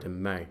married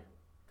in May.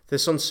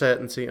 This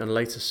uncertainty and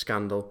later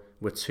scandal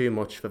were too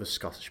much for the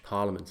Scottish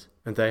Parliament,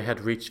 and they had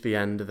reached the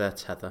end of their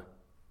tether.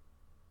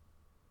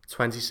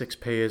 26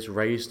 peers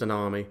raised an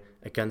army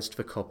against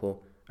the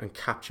couple and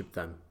captured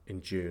them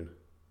in June.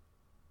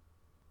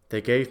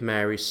 They gave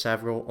Mary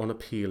several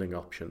unappealing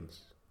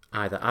options: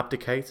 either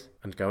abdicate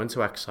and go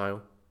into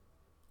exile,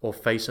 or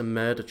face a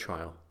murder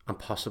trial and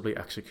possibly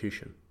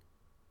execution.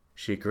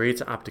 She agreed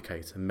to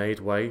abdicate and made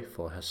way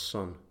for her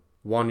son.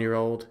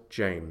 1-year-old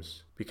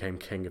James became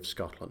King of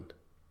Scotland.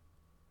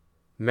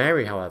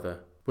 Mary,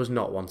 however, was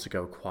not one to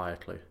go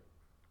quietly.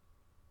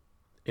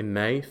 In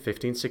May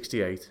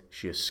 1568,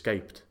 she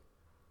escaped,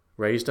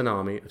 raised an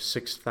army of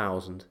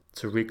 6,000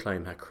 to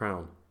reclaim her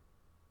crown.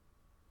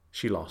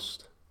 She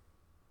lost.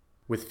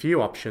 With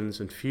few options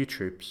and few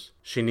troops,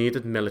 she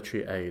needed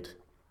military aid.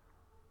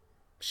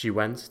 She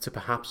went to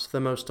perhaps the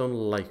most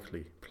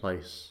unlikely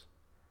place: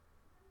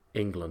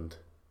 England.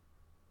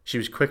 She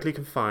was quickly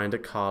confined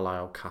at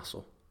Carlisle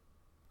Castle.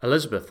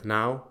 Elizabeth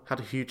now had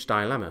a huge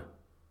dilemma.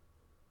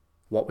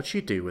 What would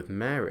she do with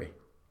Mary?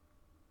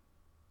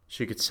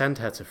 She could send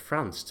her to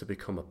France to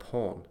become a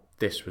pawn.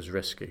 This was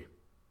risky.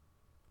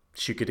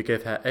 She could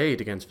give her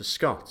aid against the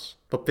Scots,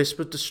 but this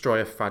would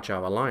destroy a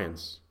fragile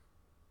alliance.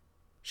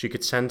 She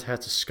could send her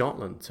to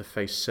Scotland to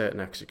face certain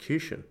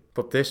execution,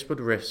 but this would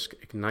risk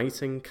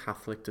igniting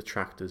Catholic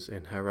detractors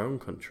in her own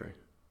country.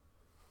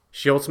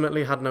 She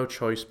ultimately had no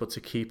choice but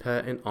to keep her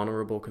in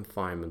honourable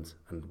confinement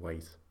and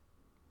wait.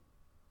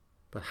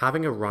 But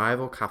having a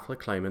rival Catholic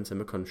claimant in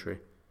the country,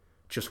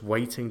 just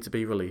waiting to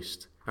be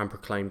released and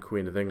proclaimed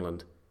Queen of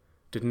England,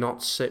 did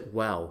not sit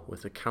well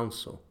with the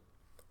council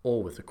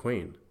or with the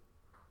Queen.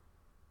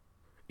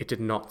 It did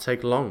not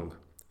take long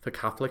for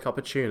Catholic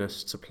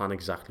opportunists to plan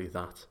exactly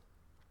that.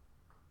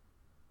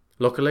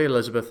 Luckily,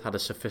 Elizabeth had a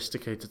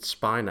sophisticated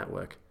spy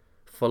network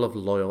full of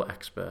loyal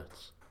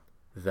experts.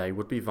 They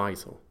would be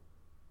vital.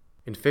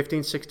 In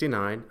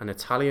 1569, an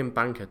Italian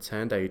banker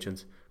turned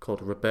agent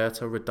called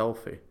Roberto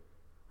Ridolfi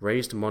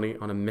raised money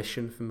on a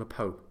mission from the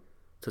Pope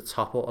to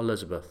topple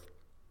Elizabeth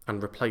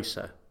and replace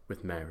her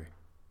with Mary.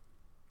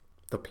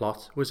 The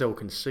plot was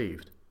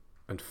ill-conceived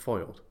and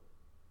foiled.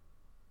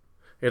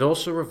 It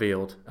also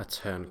revealed a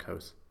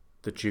turncoat,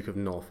 the Duke of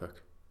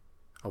Norfolk,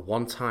 a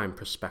one-time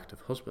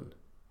prospective husband.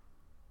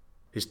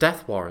 His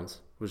death warrant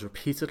was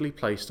repeatedly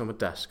placed on the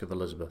desk of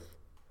Elizabeth,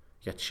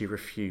 yet she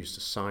refused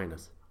to sign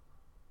it.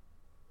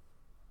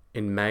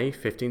 In May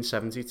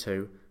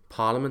 1572,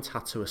 Parliament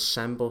had to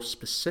assemble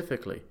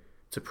specifically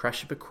to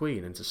pressure the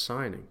Queen into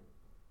signing.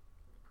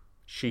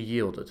 She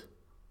yielded,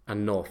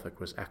 and Norfolk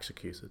was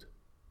executed.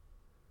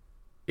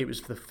 It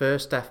was the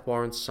first death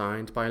warrant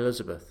signed by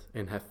Elizabeth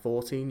in her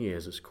 14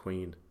 years as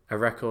Queen, a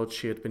record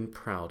she had been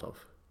proud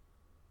of.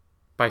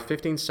 By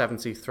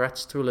 1570,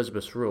 threats to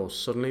Elizabeth's rule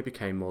suddenly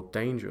became more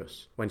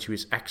dangerous when she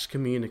was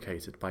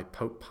excommunicated by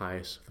Pope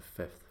Pius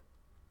V.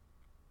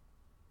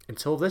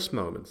 Until this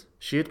moment,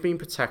 she had been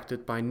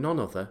protected by none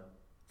other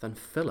than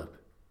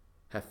Philip,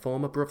 her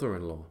former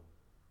brother-in-law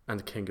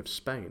and King of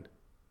Spain.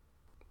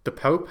 The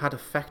Pope had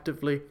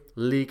effectively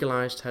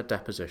legalised her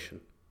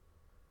deposition.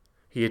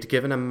 He had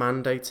given a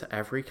mandate to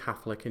every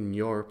Catholic in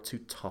Europe to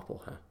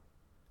topple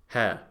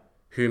her,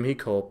 whom he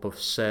called the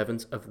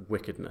servant of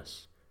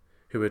wickedness,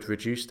 who had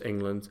reduced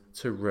England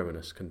to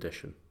ruinous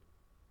condition.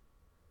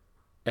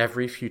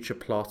 Every future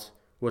plot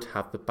would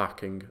have the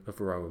backing of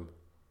Rome.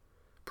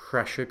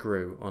 Pressure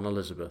grew on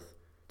Elizabeth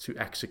to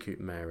execute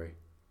Mary,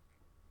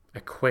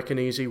 a quick and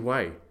easy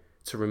way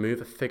to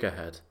remove a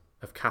figurehead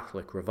of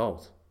Catholic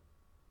revolt.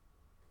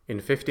 In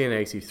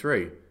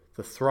 1583,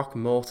 the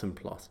Throckmorton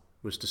plot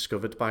was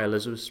discovered by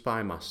Elizabeth's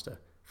spymaster,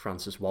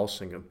 Francis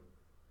Walsingham,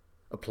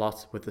 a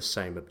plot with the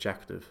same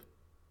objective.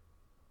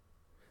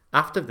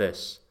 After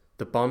this,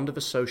 the bond of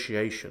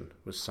association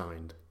was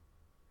signed.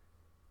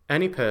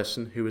 Any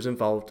person who was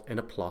involved in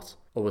a plot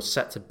or was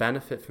set to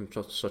benefit from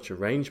such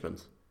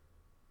arrangement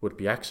would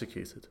be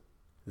executed.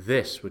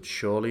 This would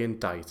surely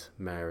indict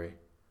Mary.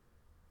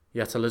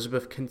 Yet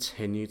Elizabeth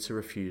continued to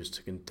refuse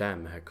to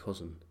condemn her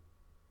cousin.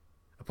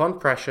 Upon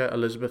pressure,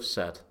 Elizabeth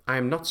said, "I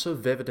am not so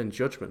vivid in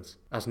judgment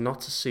as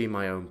not to see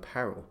my own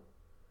peril,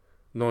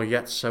 nor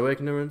yet so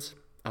ignorant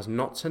as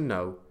not to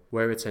know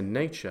where it's in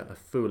nature a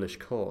foolish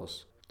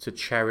cause, to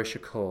cherish a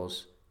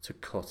cause to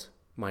cut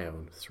my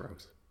own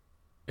throat.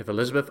 If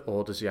Elizabeth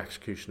orders the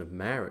execution of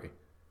Mary,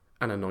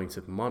 an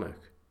anointed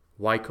monarch,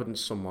 why couldn't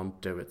someone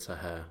do it to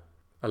her?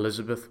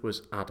 Elizabeth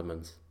was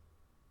adamant.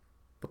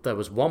 But there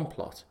was one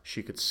plot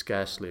she could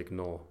scarcely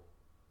ignore.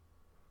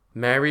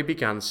 Mary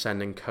began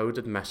sending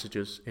coded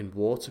messages in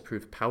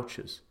waterproof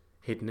pouches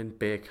hidden in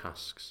beer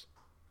casks.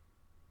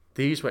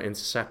 These were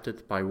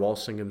intercepted by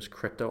Walsingham's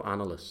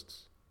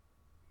crypto-analysts.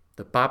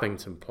 The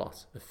Babington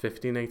plot of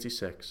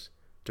 1586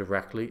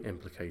 directly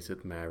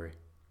implicated Mary.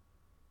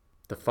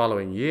 The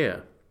following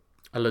year,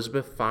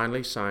 Elizabeth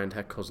finally signed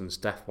her cousin's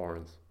death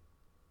warrant.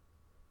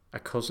 A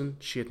cousin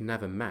she had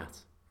never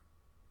met.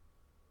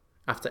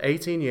 After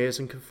 18 years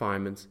in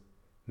confinement,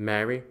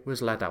 Mary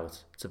was led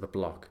out to the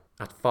block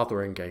at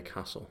Fotheringay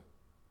Castle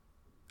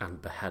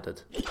and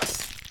beheaded.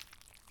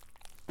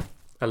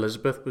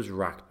 Elizabeth was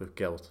racked with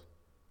guilt.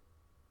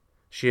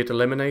 She had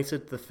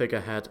eliminated the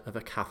figurehead of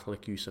a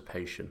Catholic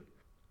usurpation,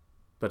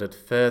 but had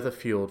further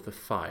fueled the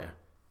fire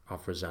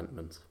of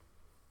resentment.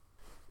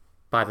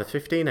 By the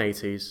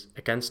 1580s,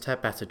 against her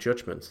better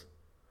judgment,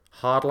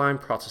 hardline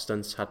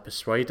Protestants had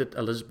persuaded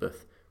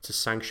Elizabeth to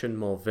sanction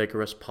more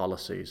vigorous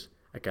policies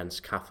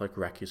against Catholic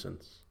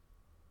recusants.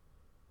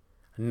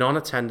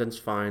 Non-attendance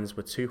fines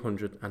were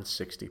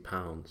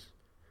 £260,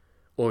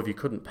 or if you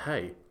couldn't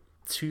pay,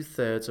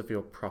 2/3 of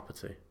your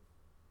property.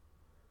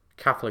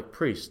 Catholic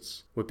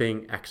priests were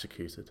being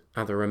executed,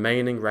 and the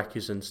remaining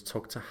recusants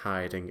took to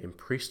hiding in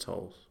priest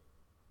holes.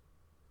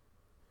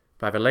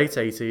 By the late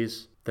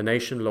 80s, the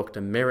nation looked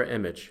a mirror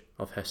image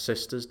of her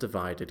sister's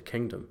divided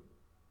kingdom.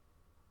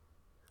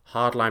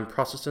 Hardline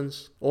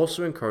Protestants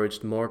also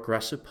encouraged more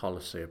aggressive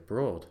policy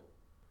abroad.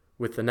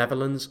 With the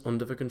Netherlands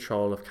under the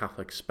control of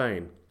Catholic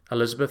Spain,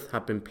 Elizabeth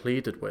had been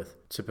pleaded with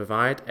to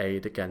provide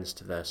aid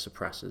against their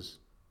suppressors.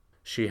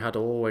 She had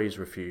always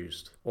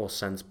refused or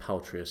sent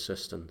paltry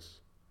assistance.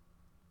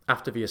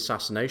 After the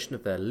assassination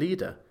of their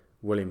leader,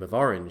 William of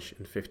Orange,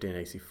 in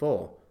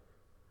 1584,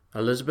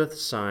 Elizabeth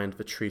signed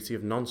the Treaty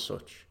of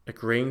Nonsuch,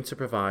 agreeing to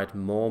provide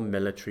more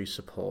military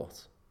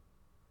support.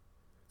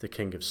 The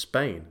King of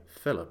Spain,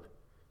 Philip,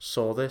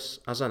 saw this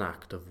as an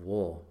act of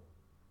war.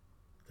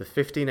 The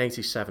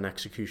 1587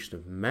 execution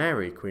of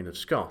Mary, Queen of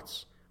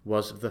Scots,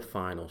 was the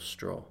final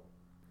straw.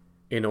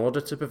 In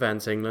order to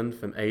prevent England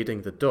from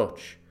aiding the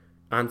Dutch,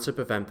 and to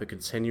prevent the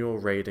continual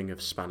raiding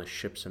of Spanish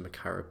ships in the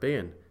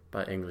Caribbean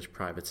by English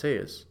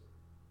privateers,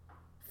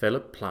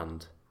 Philip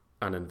planned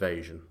an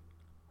invasion.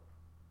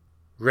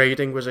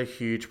 Raiding was a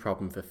huge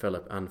problem for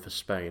Philip and for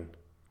Spain.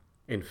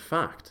 In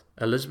fact,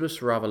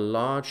 Elizabeth's rather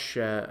large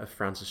share of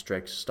Francis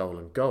Drake's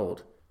stolen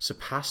gold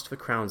surpassed the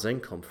Crown's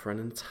income for an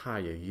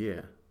entire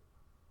year.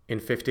 In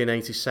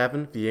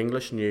 1587, the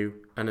English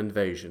knew an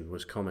invasion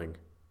was coming.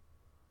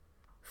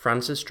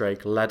 Francis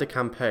Drake led a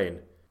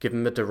campaign,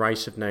 given the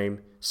derisive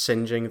name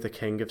Singeing the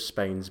King of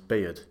Spain's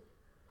Beard,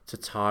 to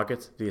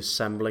target the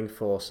assembling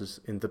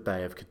forces in the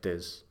Bay of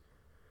Cadiz,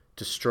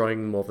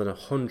 destroying more than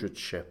 100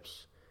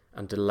 ships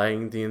and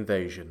delaying the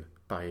invasion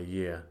by a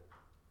year.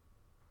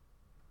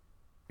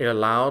 It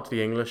allowed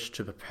the English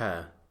to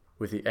prepare.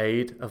 With the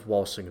aid of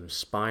Walsingham's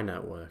spy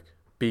network,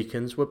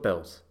 beacons were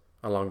built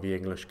along the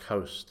English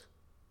coast.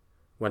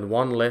 When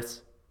one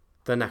lit,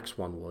 the next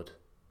one would,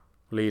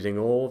 leading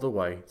all the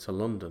way to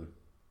London.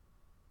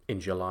 In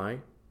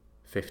July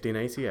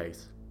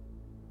 1588,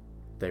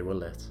 they were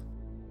lit.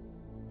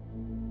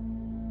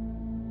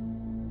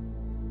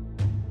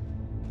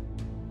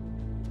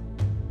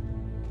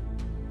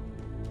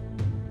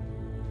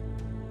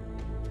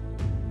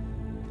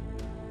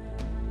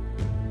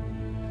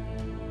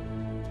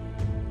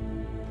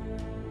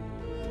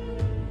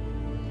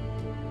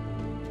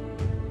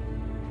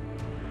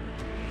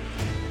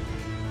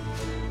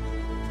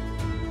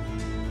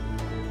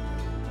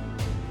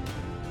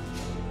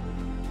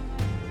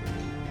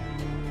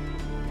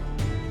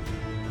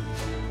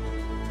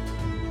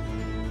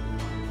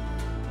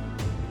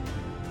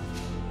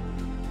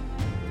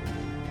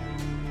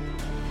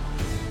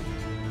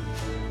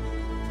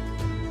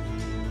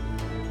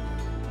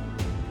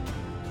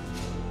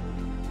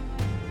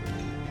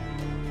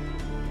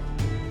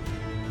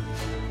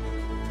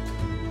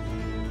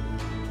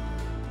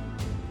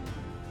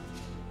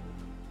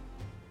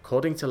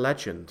 According to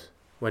legend,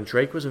 when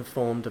Drake was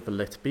informed of the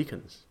lit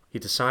beacons, he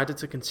decided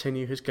to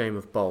continue his game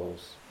of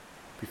bowls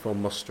before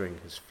mustering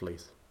his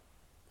fleet.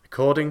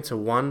 According to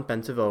Juan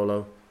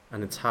Bentivolo,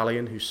 an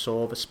Italian who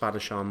saw the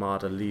Spanish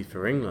Armada leave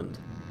for England,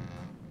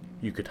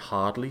 you could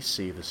hardly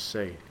see the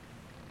sea.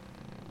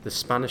 The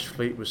Spanish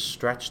fleet was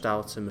stretched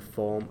out in the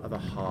form of a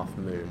half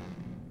moon,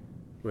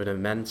 with an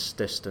immense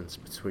distance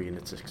between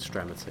its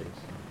extremities.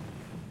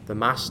 The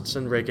masts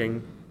and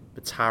rigging,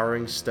 the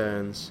towering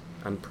sterns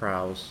and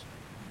prows,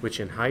 which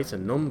in height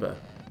and number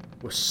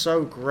were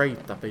so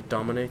great that they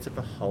dominated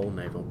the whole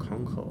naval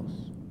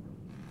concourse.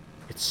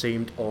 It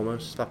seemed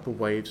almost that the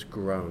waves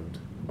groaned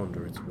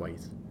under its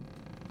weight,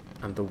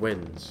 and the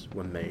winds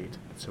were made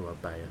to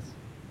obey it.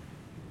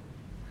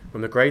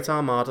 When the Great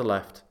Armada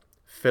left,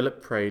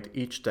 Philip prayed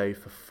each day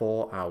for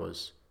 4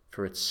 hours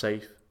for its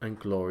safe and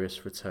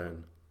glorious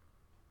return.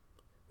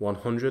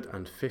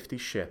 150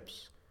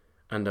 ships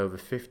and over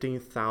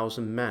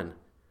 15,000 men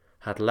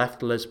had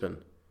left Lisbon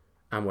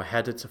and were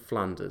headed to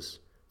Flanders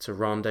to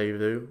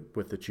rendezvous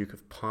with the Duke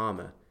of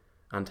Parma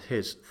and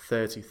his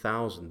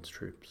 30,000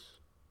 troops.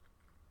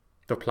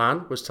 The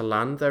plan was to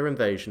land their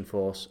invasion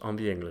force on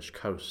the English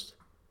coast,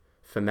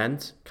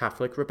 foment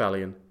Catholic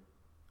rebellion,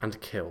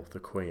 and kill the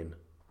Queen.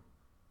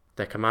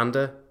 Their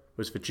commander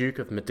was the Duke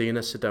of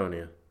Medina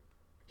Sedonia.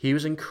 He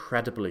was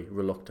incredibly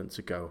reluctant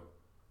to go,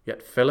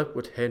 yet Philip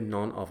would hear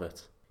none of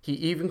it. He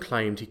even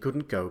claimed he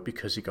couldn't go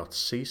because he got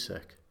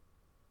seasick.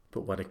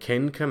 But when a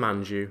king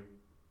commands you,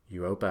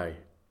 you obey.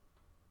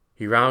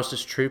 He roused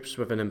his troops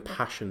with an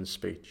impassioned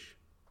speech.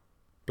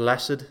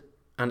 Blessed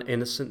and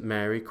innocent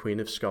Mary,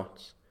 Queen of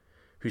Scots,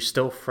 who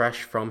still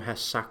fresh from her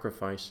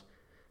sacrifice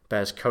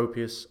bears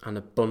copious and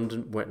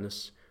abundant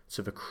witness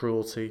to the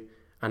cruelty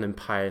and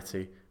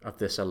impiety of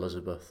this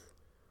Elizabeth,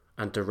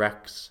 and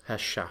directs her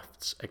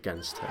shafts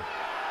against her.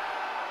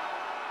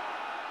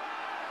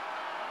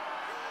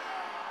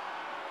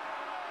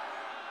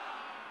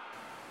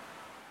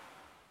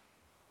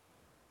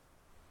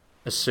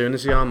 As soon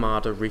as the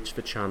Armada reached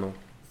the Channel,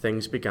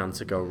 things began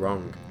to go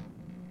wrong.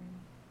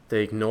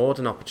 They ignored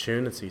an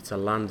opportunity to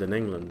land in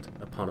England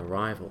upon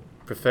arrival,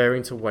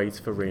 preferring to wait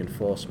for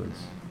reinforcements.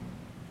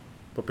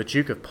 But the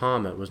Duke of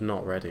Parma was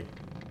not ready.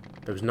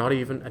 There was not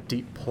even a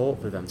deep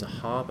port for them to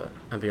harbour,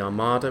 and the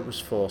Armada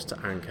was forced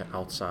to anchor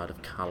outside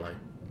of Calais.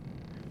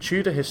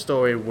 Tudor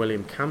historian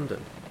William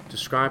Camden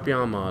described the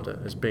Armada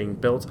as being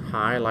built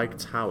high like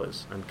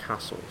towers and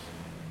castles,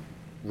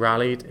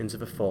 rallied into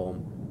the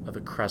form of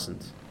a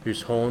crescent,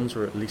 whose horns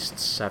were at least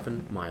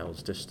 7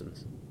 miles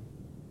distant.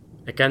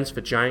 Against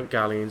the giant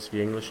galleons,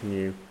 the English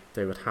knew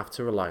they would have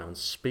to rely on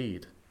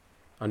speed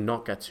and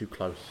not get too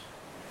close.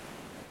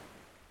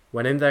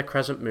 When in their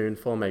crescent moon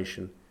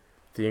formation,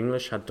 the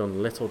English had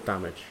done little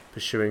damage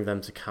pursuing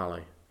them to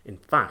Calais. In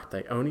fact,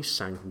 they only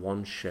sank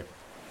 1 ship.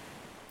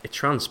 It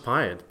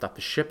transpired that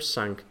the ship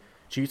sank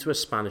due to a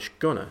Spanish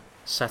gunner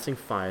setting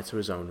fire to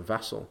his own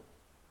vessel.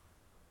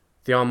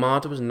 The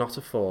Armada was not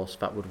a force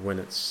that would win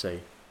at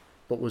sea,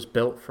 but was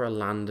built for a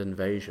land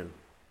invasion.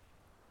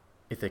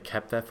 If they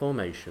kept their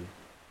formation,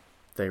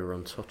 they were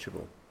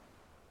untouchable.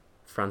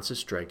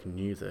 Francis Drake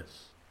knew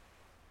this.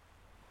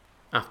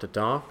 After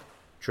dark,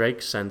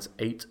 Drake sent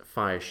 8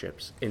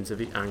 fireships into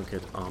the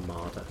anchored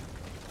Armada.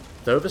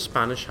 Though the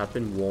Spanish had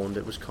been warned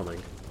it was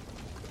coming,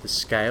 the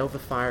scale of the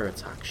fire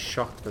attack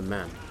shocked the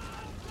men,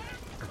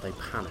 and they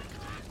panicked.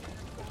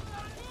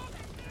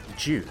 The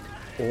Duke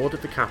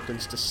ordered the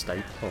captains to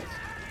stay put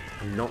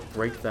and not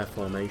break their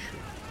formation.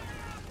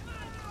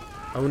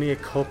 Only a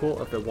couple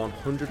of the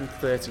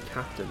 130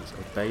 captains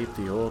obeyed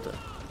the order.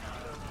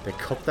 They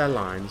cut their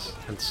lines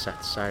and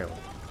set sail.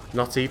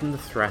 Not even the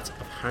threat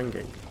of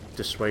hanging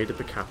dissuaded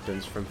the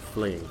captains from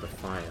fleeing the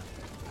fire.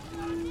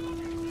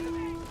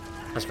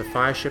 As the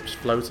fireships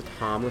floated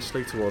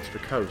harmlessly towards the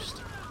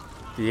coast,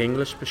 the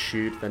English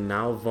pursued the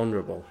now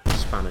vulnerable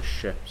Spanish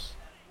ships,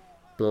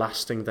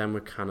 blasting them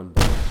with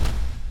cannonballs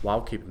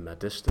while keeping their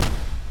distance.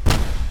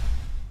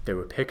 They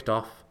were picked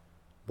off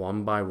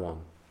one by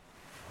one.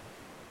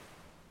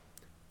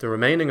 The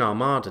remaining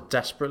Armada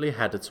desperately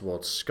headed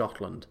towards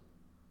Scotland.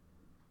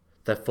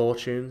 Their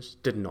fortunes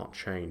did not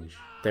change.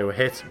 They were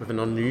hit with an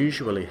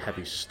unusually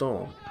heavy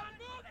storm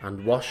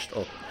and washed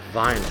up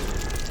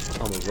violently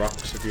on the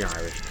rocks of the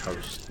Irish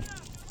coast,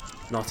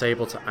 not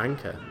able to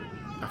anchor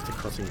after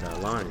cutting their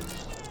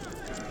lines.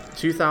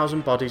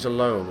 2,000 bodies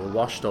alone were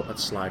washed up at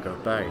Sligo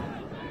Bay.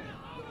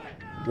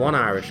 One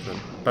Irishman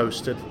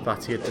boasted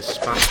that he had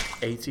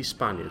dispatched 80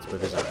 Spaniards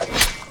with his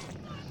axe.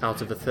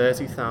 Out of the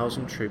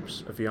 30,000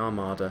 troops of the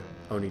Armada,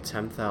 only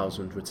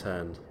 10,000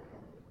 returned.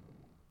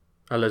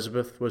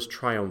 Elizabeth was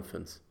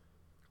triumphant,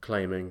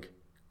 claiming,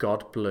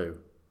 "God blew,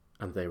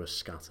 and they were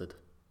scattered."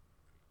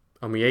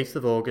 On the 8th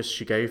of August,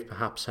 she gave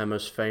perhaps her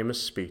most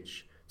famous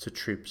speech to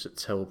troops at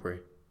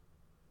Tilbury.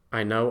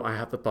 "I know I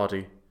have the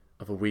body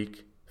of a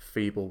weak,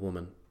 feeble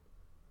woman,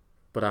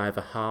 but I have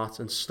the heart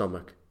and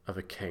stomach of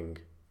a king,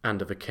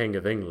 and of a king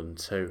of England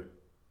too.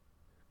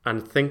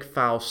 And think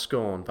foul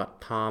scorn that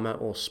Parma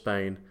or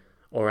Spain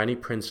or any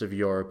prince of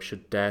Europe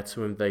should dare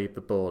to invade the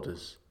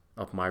borders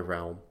of my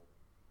realm,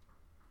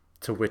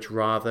 to which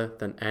rather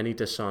than any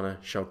dishonour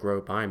shall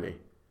grow by me,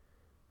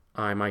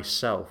 I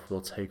myself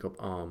will take up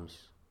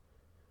arms.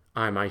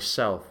 I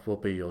myself will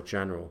be your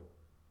general,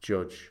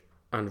 judge,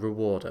 and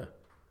rewarder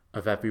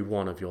of every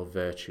one of your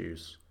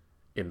virtues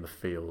in the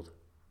field."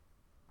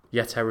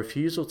 Yet her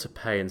refusal to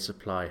pay and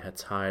supply her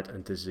tired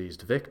and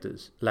diseased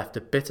victors left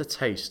a bitter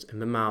taste in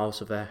the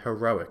mouths of their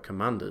heroic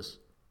commanders.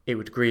 It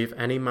would grieve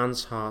any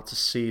man's heart to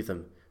see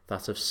them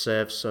that have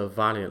served so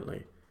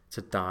valiantly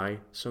to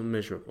die so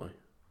miserably.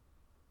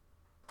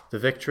 The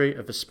victory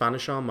of the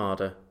Spanish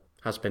Armada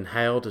has been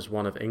hailed as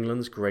one of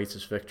England's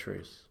greatest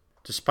victories.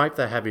 Despite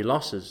their heavy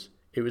losses,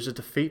 it was a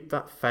defeat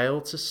that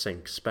failed to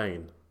sink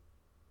Spain.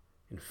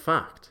 In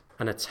fact,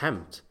 an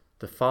attempt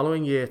the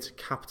following year to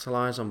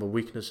capitalise on the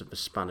weakness of the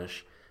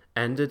Spanish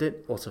ended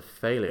in utter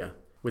failure,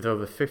 with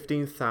over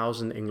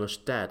 15,000 English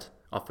dead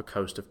off the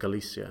coast of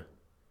Galicia,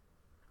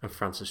 and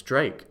Francis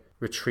Drake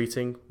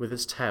retreating with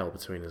his tail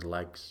between his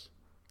legs.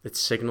 It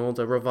signalled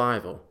a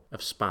revival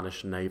of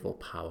Spanish naval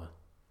power.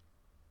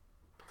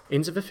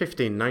 Into the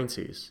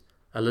 1590s,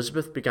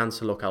 Elizabeth began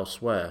to look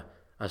elsewhere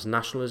as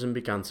nationalism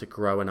began to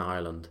grow in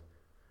Ireland,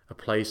 a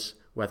place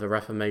where the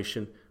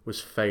Reformation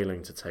was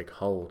failing to take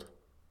hold.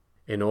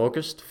 In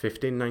August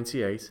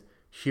 1598,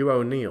 Hugh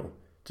O'Neill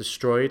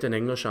destroyed an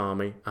English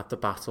army at the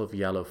Battle of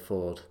Yellow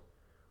Ford.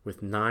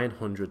 With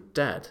 900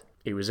 dead,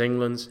 it was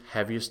England's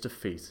heaviest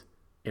defeat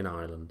in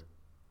Ireland.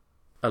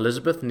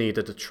 Elizabeth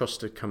needed a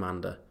trusted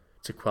commander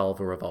to quell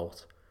the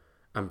revolt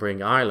and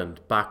bring Ireland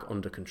back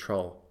under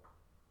control.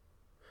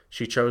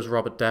 She chose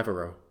Robert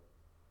Devereux,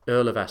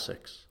 Earl of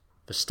Essex,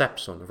 the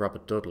stepson of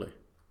Robert Dudley.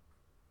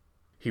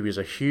 He was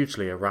a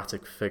hugely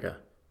erratic figure,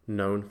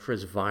 known for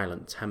his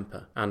violent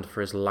temper and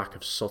for his lack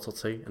of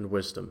subtlety and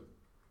wisdom.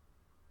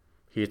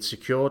 He had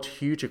secured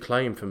huge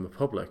acclaim from the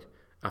public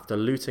after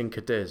looting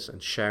Cadiz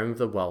and sharing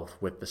the wealth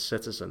with the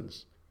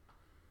citizens.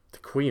 The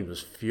Queen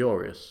was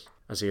furious,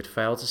 as he had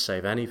failed to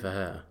save any for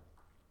her.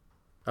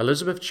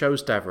 Elizabeth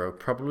chose Devereux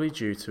probably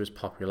due to his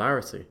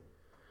popularity,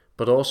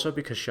 but also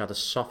because she had a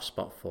soft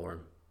spot for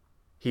him.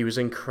 He was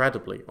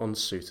incredibly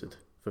unsuited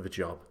for the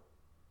job.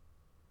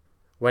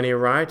 When he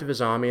arrived with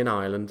his army in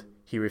Ireland,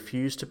 he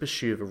refused to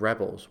pursue the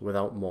rebels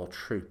without more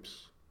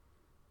troops.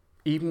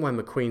 Even when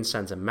the Queen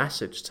sent a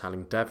message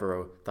telling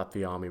Devereux that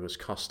the army was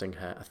costing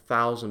her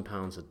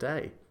 £1,000 a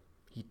day,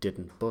 he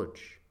didn't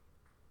budge.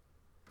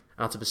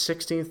 Out of the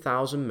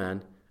 16,000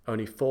 men,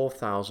 only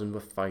 4,000 were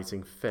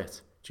fighting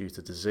fit due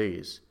to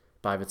disease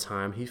by the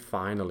time he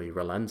finally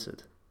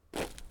relented.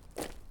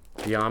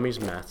 The armies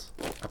met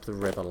at the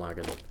River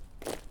Lagan.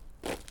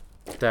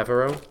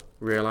 Devereux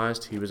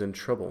realised he was in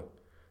trouble,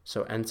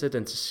 so entered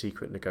into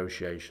secret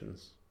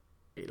negotiations.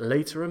 It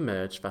later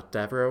emerged that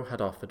Devereux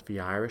had offered the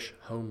Irish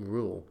Home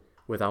Rule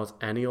without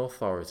any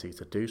authority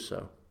to do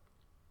so.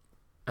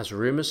 As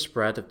rumours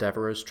spread of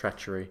Devereux's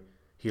treachery,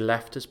 he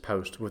left his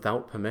post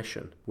without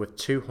permission with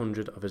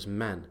 200 of his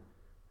men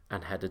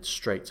and headed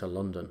straight to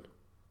London.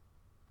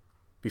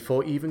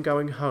 Before even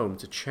going home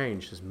to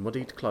change his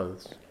muddied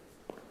clothes,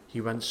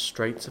 he went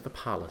straight to the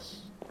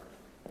palace.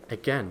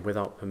 Again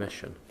without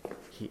permission,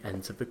 he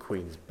entered the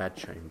Queen's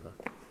bedchamber.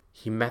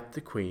 He met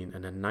the Queen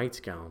in a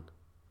nightgown,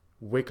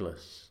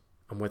 wigless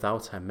and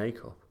without her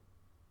makeup.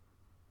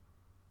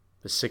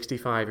 The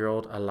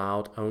 65-year-old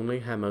allowed only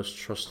her most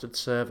trusted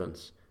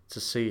servants to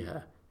see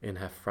her in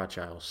her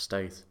fragile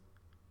state.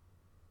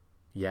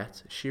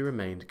 Yet she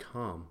remained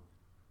calm,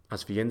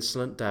 as the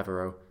insolent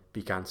Devereux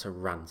began to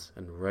rant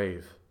and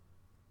rave.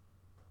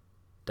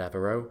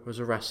 Devereux was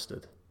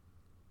arrested.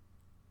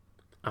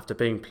 After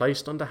being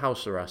placed under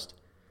house arrest,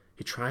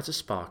 he tried to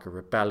spark a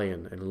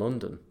rebellion in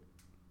London.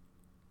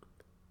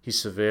 He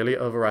severely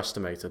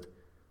overestimated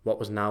what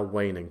was now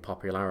waning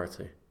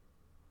popularity.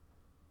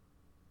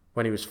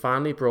 When he was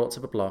finally brought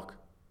to the block,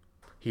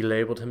 he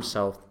labelled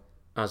himself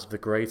as the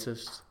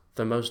greatest,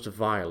 the most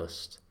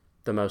vilest,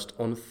 the most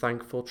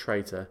unthankful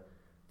traitor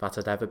that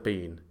had ever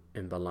been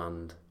in the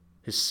land.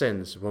 His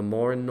sins were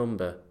more in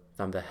number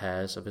than the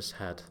hairs of his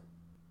head.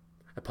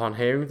 Upon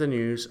hearing the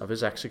news of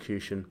his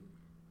execution,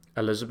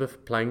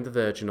 Elizabeth, playing the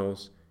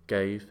virginals,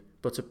 gave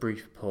but a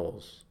brief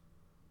pause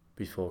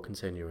before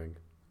continuing.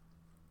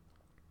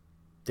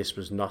 This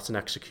was not an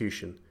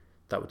execution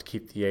that would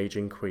keep the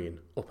aging Queen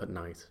up at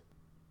night.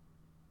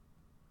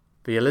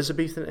 The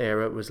Elizabethan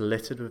era was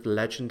littered with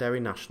legendary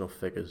national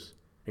figures,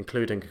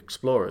 including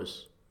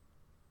explorers,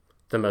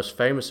 the most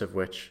famous of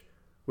which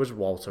was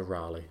Walter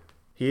Raleigh.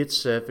 He had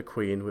served the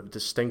Queen with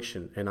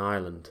distinction in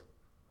Ireland.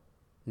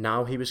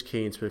 Now he was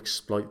keen to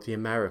exploit the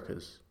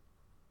Americas,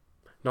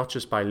 not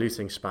just by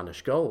looting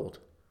Spanish gold,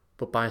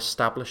 but by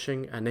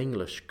establishing an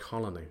English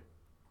colony.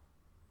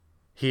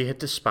 He had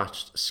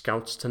dispatched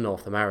scouts to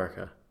North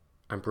America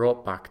and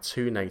brought back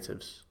 2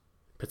 natives,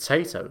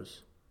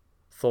 potatoes,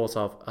 thought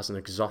of as an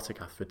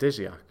exotic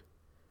aphrodisiac,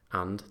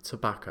 and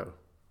tobacco.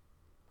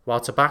 While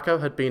tobacco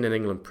had been in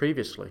England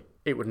previously,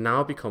 it would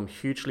now become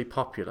hugely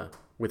popular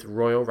with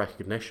royal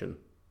recognition.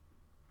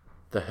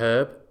 The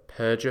herb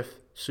purgeth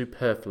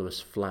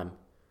superfluous phlegm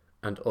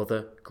and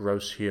other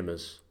gross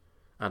humours,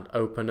 and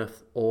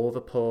openeth all the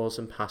pores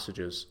and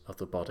passages of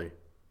the body.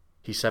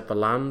 He said the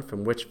land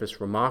from which this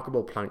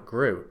remarkable plant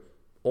grew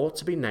ought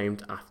to be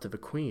named after the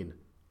Queen.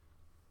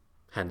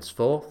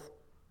 Henceforth,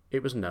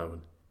 it was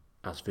known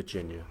as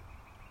Virginia.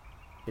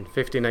 In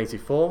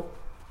 1584,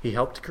 he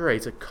helped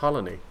create a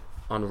colony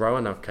on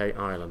Roanoke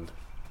Island.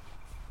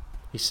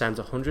 He sent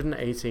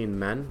 118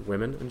 men,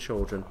 women and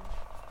children,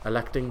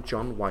 electing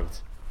John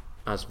Wyatt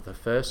as the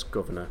first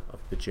governor of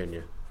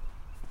Virginia.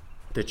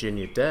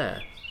 Virginia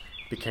Dare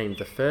became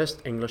the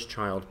first English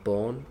child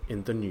born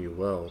in the New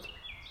World.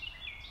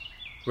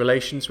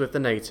 Relations with the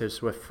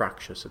natives were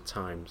fractious at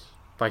times.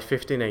 By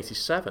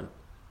 1587,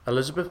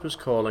 Elizabeth was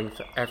calling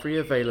for every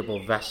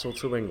available vessel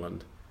to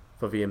England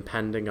for the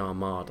impending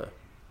Armada.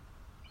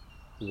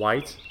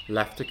 Wyatt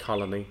left the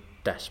colony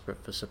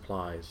desperate for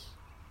supplies.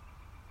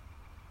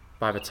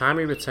 By the time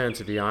he returned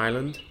to the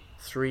island,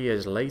 3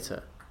 years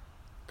later,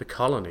 the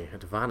colony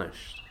had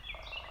vanished.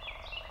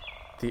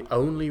 The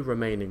only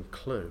remaining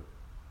clue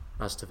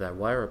as to their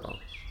whereabouts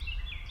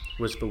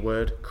was the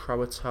word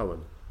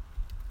Croatoan,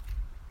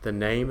 the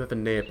name of a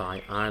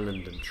nearby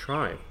island and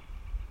tribe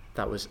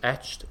that was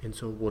etched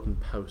into a wooden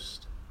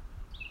post.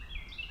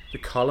 The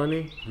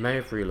colony may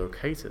have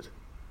relocated,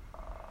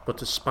 but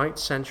despite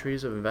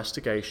centuries of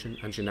investigation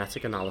and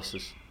genetic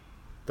analysis,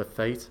 the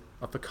fate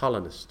of the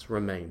colonists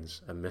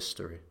remains a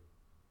mystery.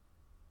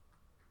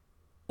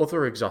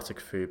 Other exotic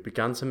food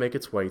began to make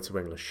its way to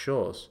English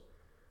shores,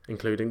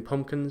 including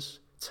pumpkins,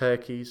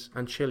 turkeys,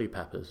 and chili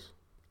peppers.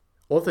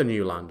 Other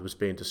new land was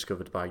being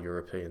discovered by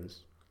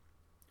Europeans.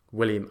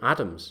 William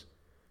Adams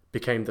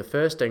became the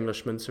first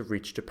Englishman to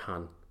reach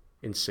Japan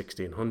in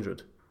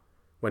 1600,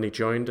 when he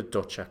joined a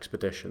Dutch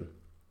expedition.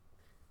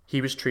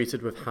 He was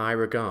treated with high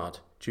regard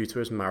due to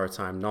his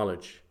maritime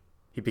knowledge.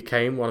 He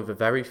became one of the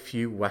very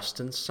few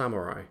Western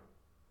samurai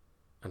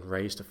and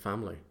raised a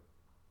family.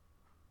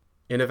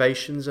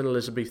 Innovations in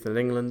Elizabethan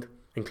England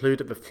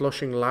included the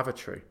Flushing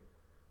Lavatory,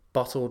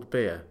 bottled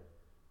beer,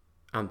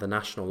 and the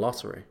National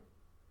Lottery.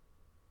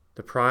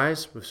 The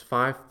prize was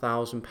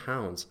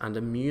 £5,000 and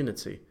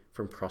immunity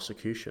from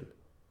prosecution,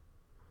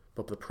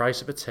 but the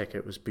price of a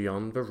ticket was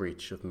beyond the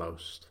reach of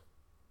most.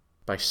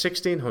 By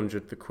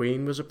 1600, the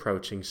Queen was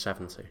approaching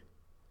 70.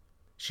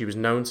 She was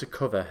known to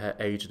cover her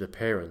aged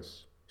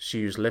appearance. She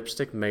used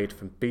lipstick made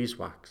from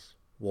beeswax,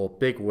 wore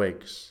big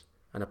wigs,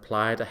 and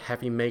applied a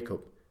heavy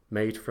makeup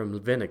made from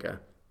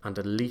vinegar and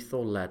a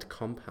lethal lead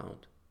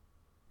compound.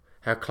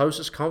 Her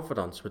closest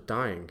confidants were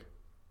dying.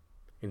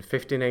 In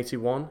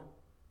 1581,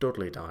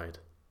 Dudley died.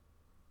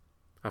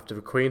 After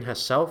the Queen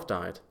herself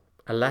died,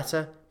 a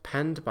letter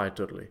penned by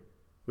Dudley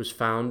was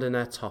found in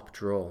her top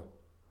drawer.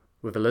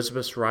 With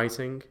Elizabeth's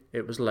writing,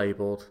 it was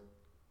labelled,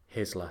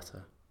 "His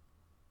letter."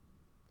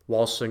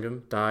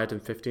 Walsingham died in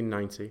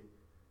 1590,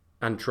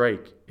 and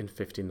Drake in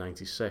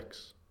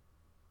 1596.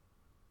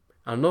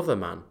 Another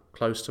man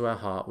close to her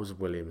heart was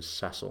William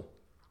Cecil,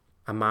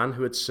 a man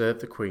who had served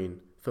the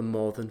Queen for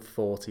more than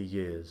 40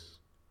 years.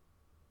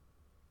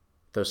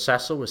 Though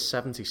Cecil was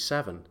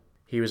 77,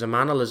 he was a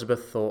man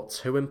Elizabeth thought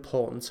too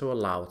important to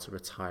allow to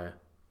retire.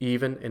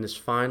 Even in his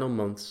final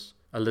months,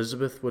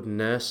 Elizabeth would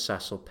nurse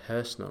Cecil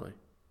personally.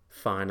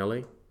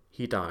 Finally,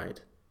 he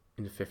died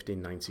in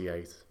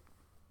 1598.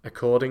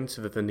 According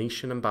to the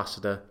Venetian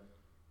ambassador,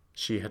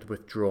 she had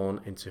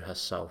withdrawn into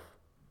herself.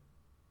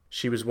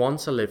 She was one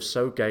to live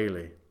so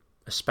gaily,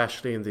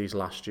 especially in these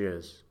last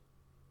years.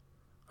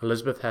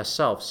 Elizabeth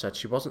herself said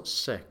she wasn't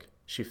sick,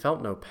 she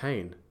felt no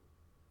pain,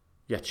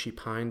 yet she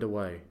pined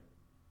away.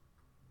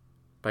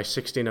 By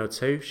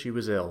 1602, she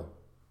was ill.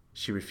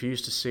 She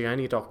refused to see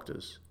any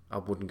doctors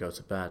and wouldn't go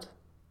to bed.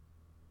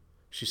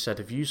 She said,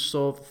 "If you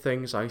saw the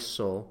things I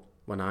saw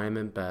when I am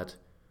in bed,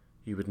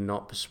 you would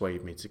not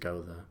persuade me to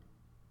go there."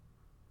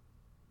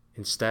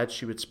 Instead,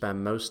 she would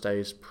spend most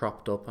days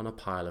propped up on a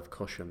pile of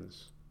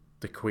cushions.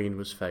 The Queen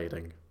was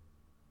fading.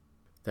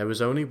 There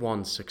was only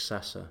one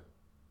successor.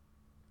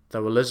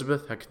 Though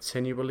Elizabeth had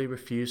continually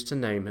refused to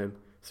name him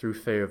through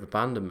fear of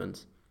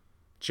abandonment,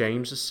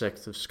 James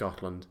VI of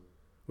Scotland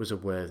was a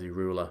worthy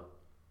ruler.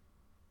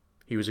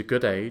 He was a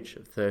good age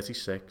of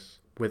 36,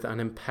 with an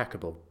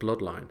impeccable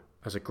bloodline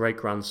as a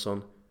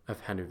great-grandson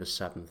of Henry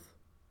VII.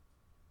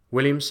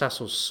 William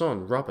Cecil's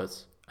son,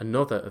 Robert,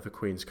 another of the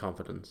Queen's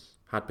confidants,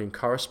 had been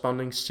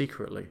corresponding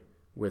secretly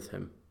with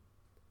him.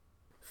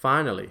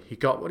 Finally, he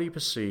got what he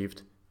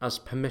perceived as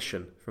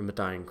permission from the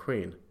dying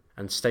Queen,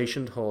 and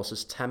stationed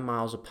horses 10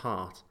 miles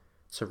apart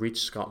to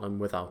reach Scotland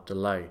without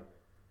delay,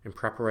 in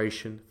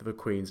preparation for the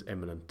Queen's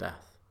imminent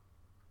death.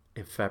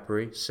 In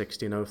February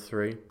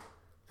 1603,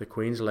 the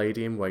Queen's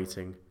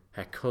lady-in-waiting,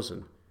 her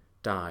cousin,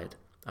 died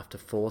after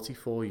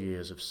 44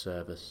 years of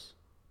service.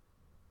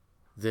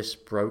 This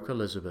broke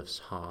Elizabeth's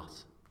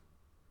heart.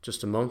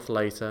 Just a month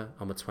later,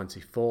 on the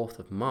 24th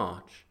of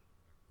March,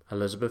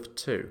 Elizabeth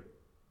too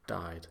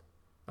died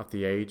at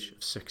the age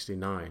of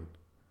 69.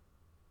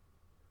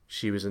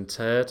 She was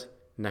interred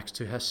next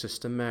to her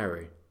sister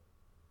Mary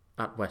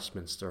at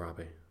Westminster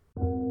Abbey.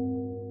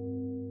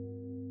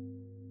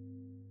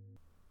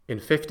 In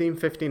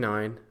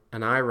 1559,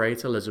 an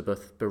irate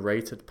Elizabeth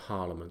berated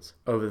Parliament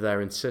over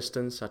their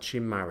insistence that she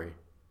marry.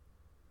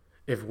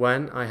 "If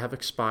when I have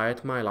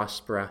expired my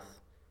last breath,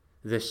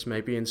 this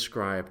may be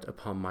inscribed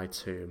upon my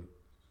tomb,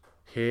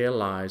 here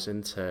lies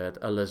interred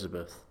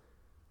Elizabeth,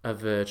 a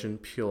virgin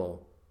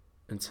pure,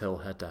 until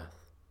her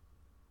death."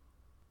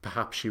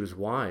 Perhaps she was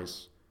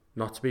wise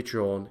not to be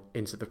drawn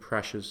into the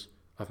pressures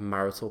of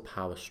marital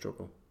power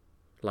struggle,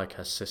 like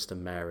her sister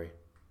Mary.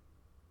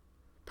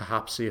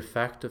 Perhaps the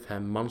effect of her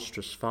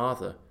monstrous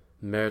father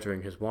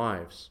murdering his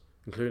wives,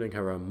 including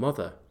her own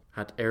mother,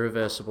 had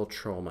irreversible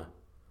trauma.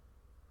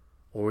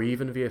 Or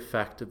even the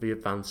effect of the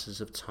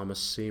advances of Thomas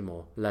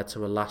Seymour led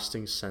to a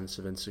lasting sense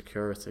of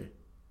insecurity.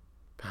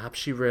 Perhaps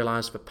she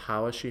realised the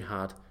power she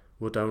had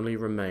would only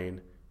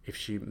remain if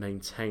she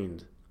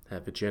maintained her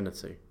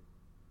virginity.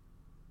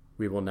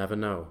 We will never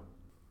know.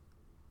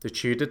 The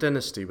Tudor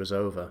dynasty was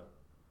over.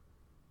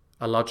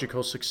 A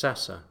logical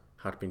successor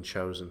had been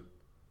chosen.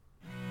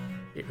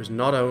 It was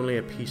not only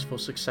a peaceful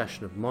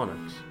succession of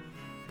monarchs,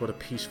 but a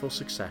peaceful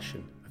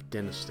succession of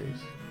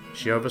dynasties.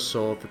 She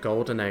oversaw the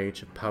golden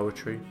age of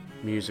poetry,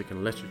 music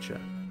and literature,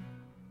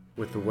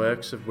 with the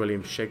works of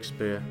William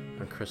Shakespeare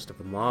and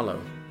Christopher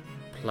Marlowe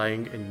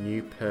playing in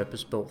new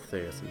purpose-built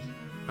theatres,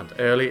 and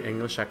early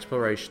English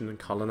exploration and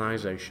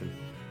colonisation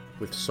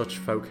with such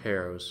folk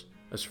heroes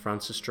as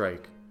Francis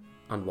Drake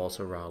and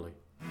Walter Raleigh.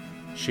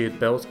 She had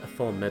built a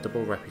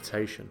formidable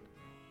reputation.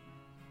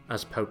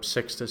 As Pope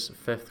Sixtus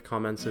V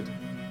commented,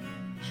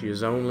 "She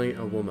is only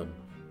a woman,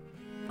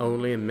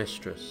 only a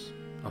mistress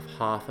of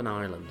half an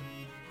island,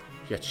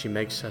 yet she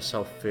makes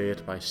herself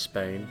feared by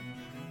Spain,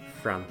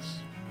 France,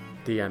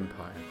 the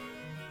Empire,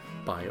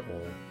 by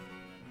all."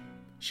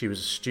 She was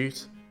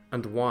astute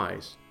and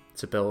wise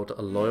to build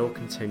a loyal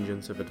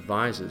contingent of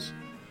advisors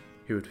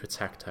who would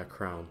protect her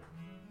crown.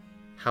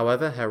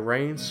 However, her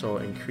reign saw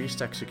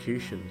increased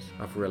executions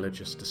of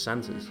religious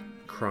dissenters,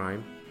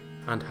 crime,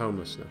 and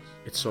homelessness.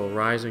 It saw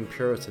rising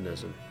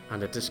Puritanism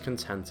and a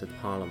discontented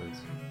Parliament.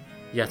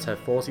 Yet her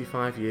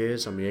 45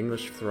 years on the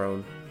English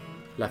throne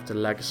left a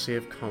legacy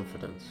of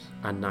confidence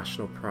and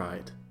national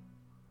pride,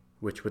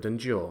 which would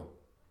endure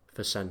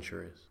for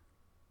centuries.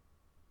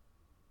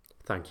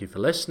 Thank you for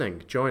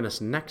listening. Join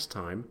us next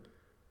time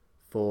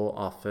for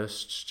our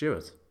first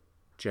Stuart,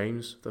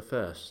 James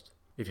I.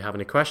 If you have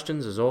any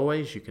questions, as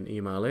always, you can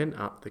email in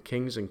at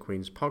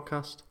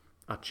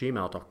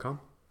thekingsandqueenspodcast@gmail.com,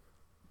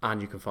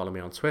 and you can follow me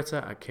on Twitter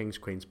at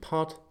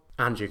kingsqueenspod,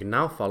 and you can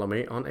now follow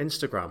me on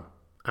Instagram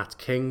at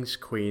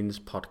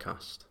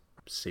kingsqueenspodcast.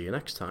 See you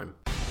next time.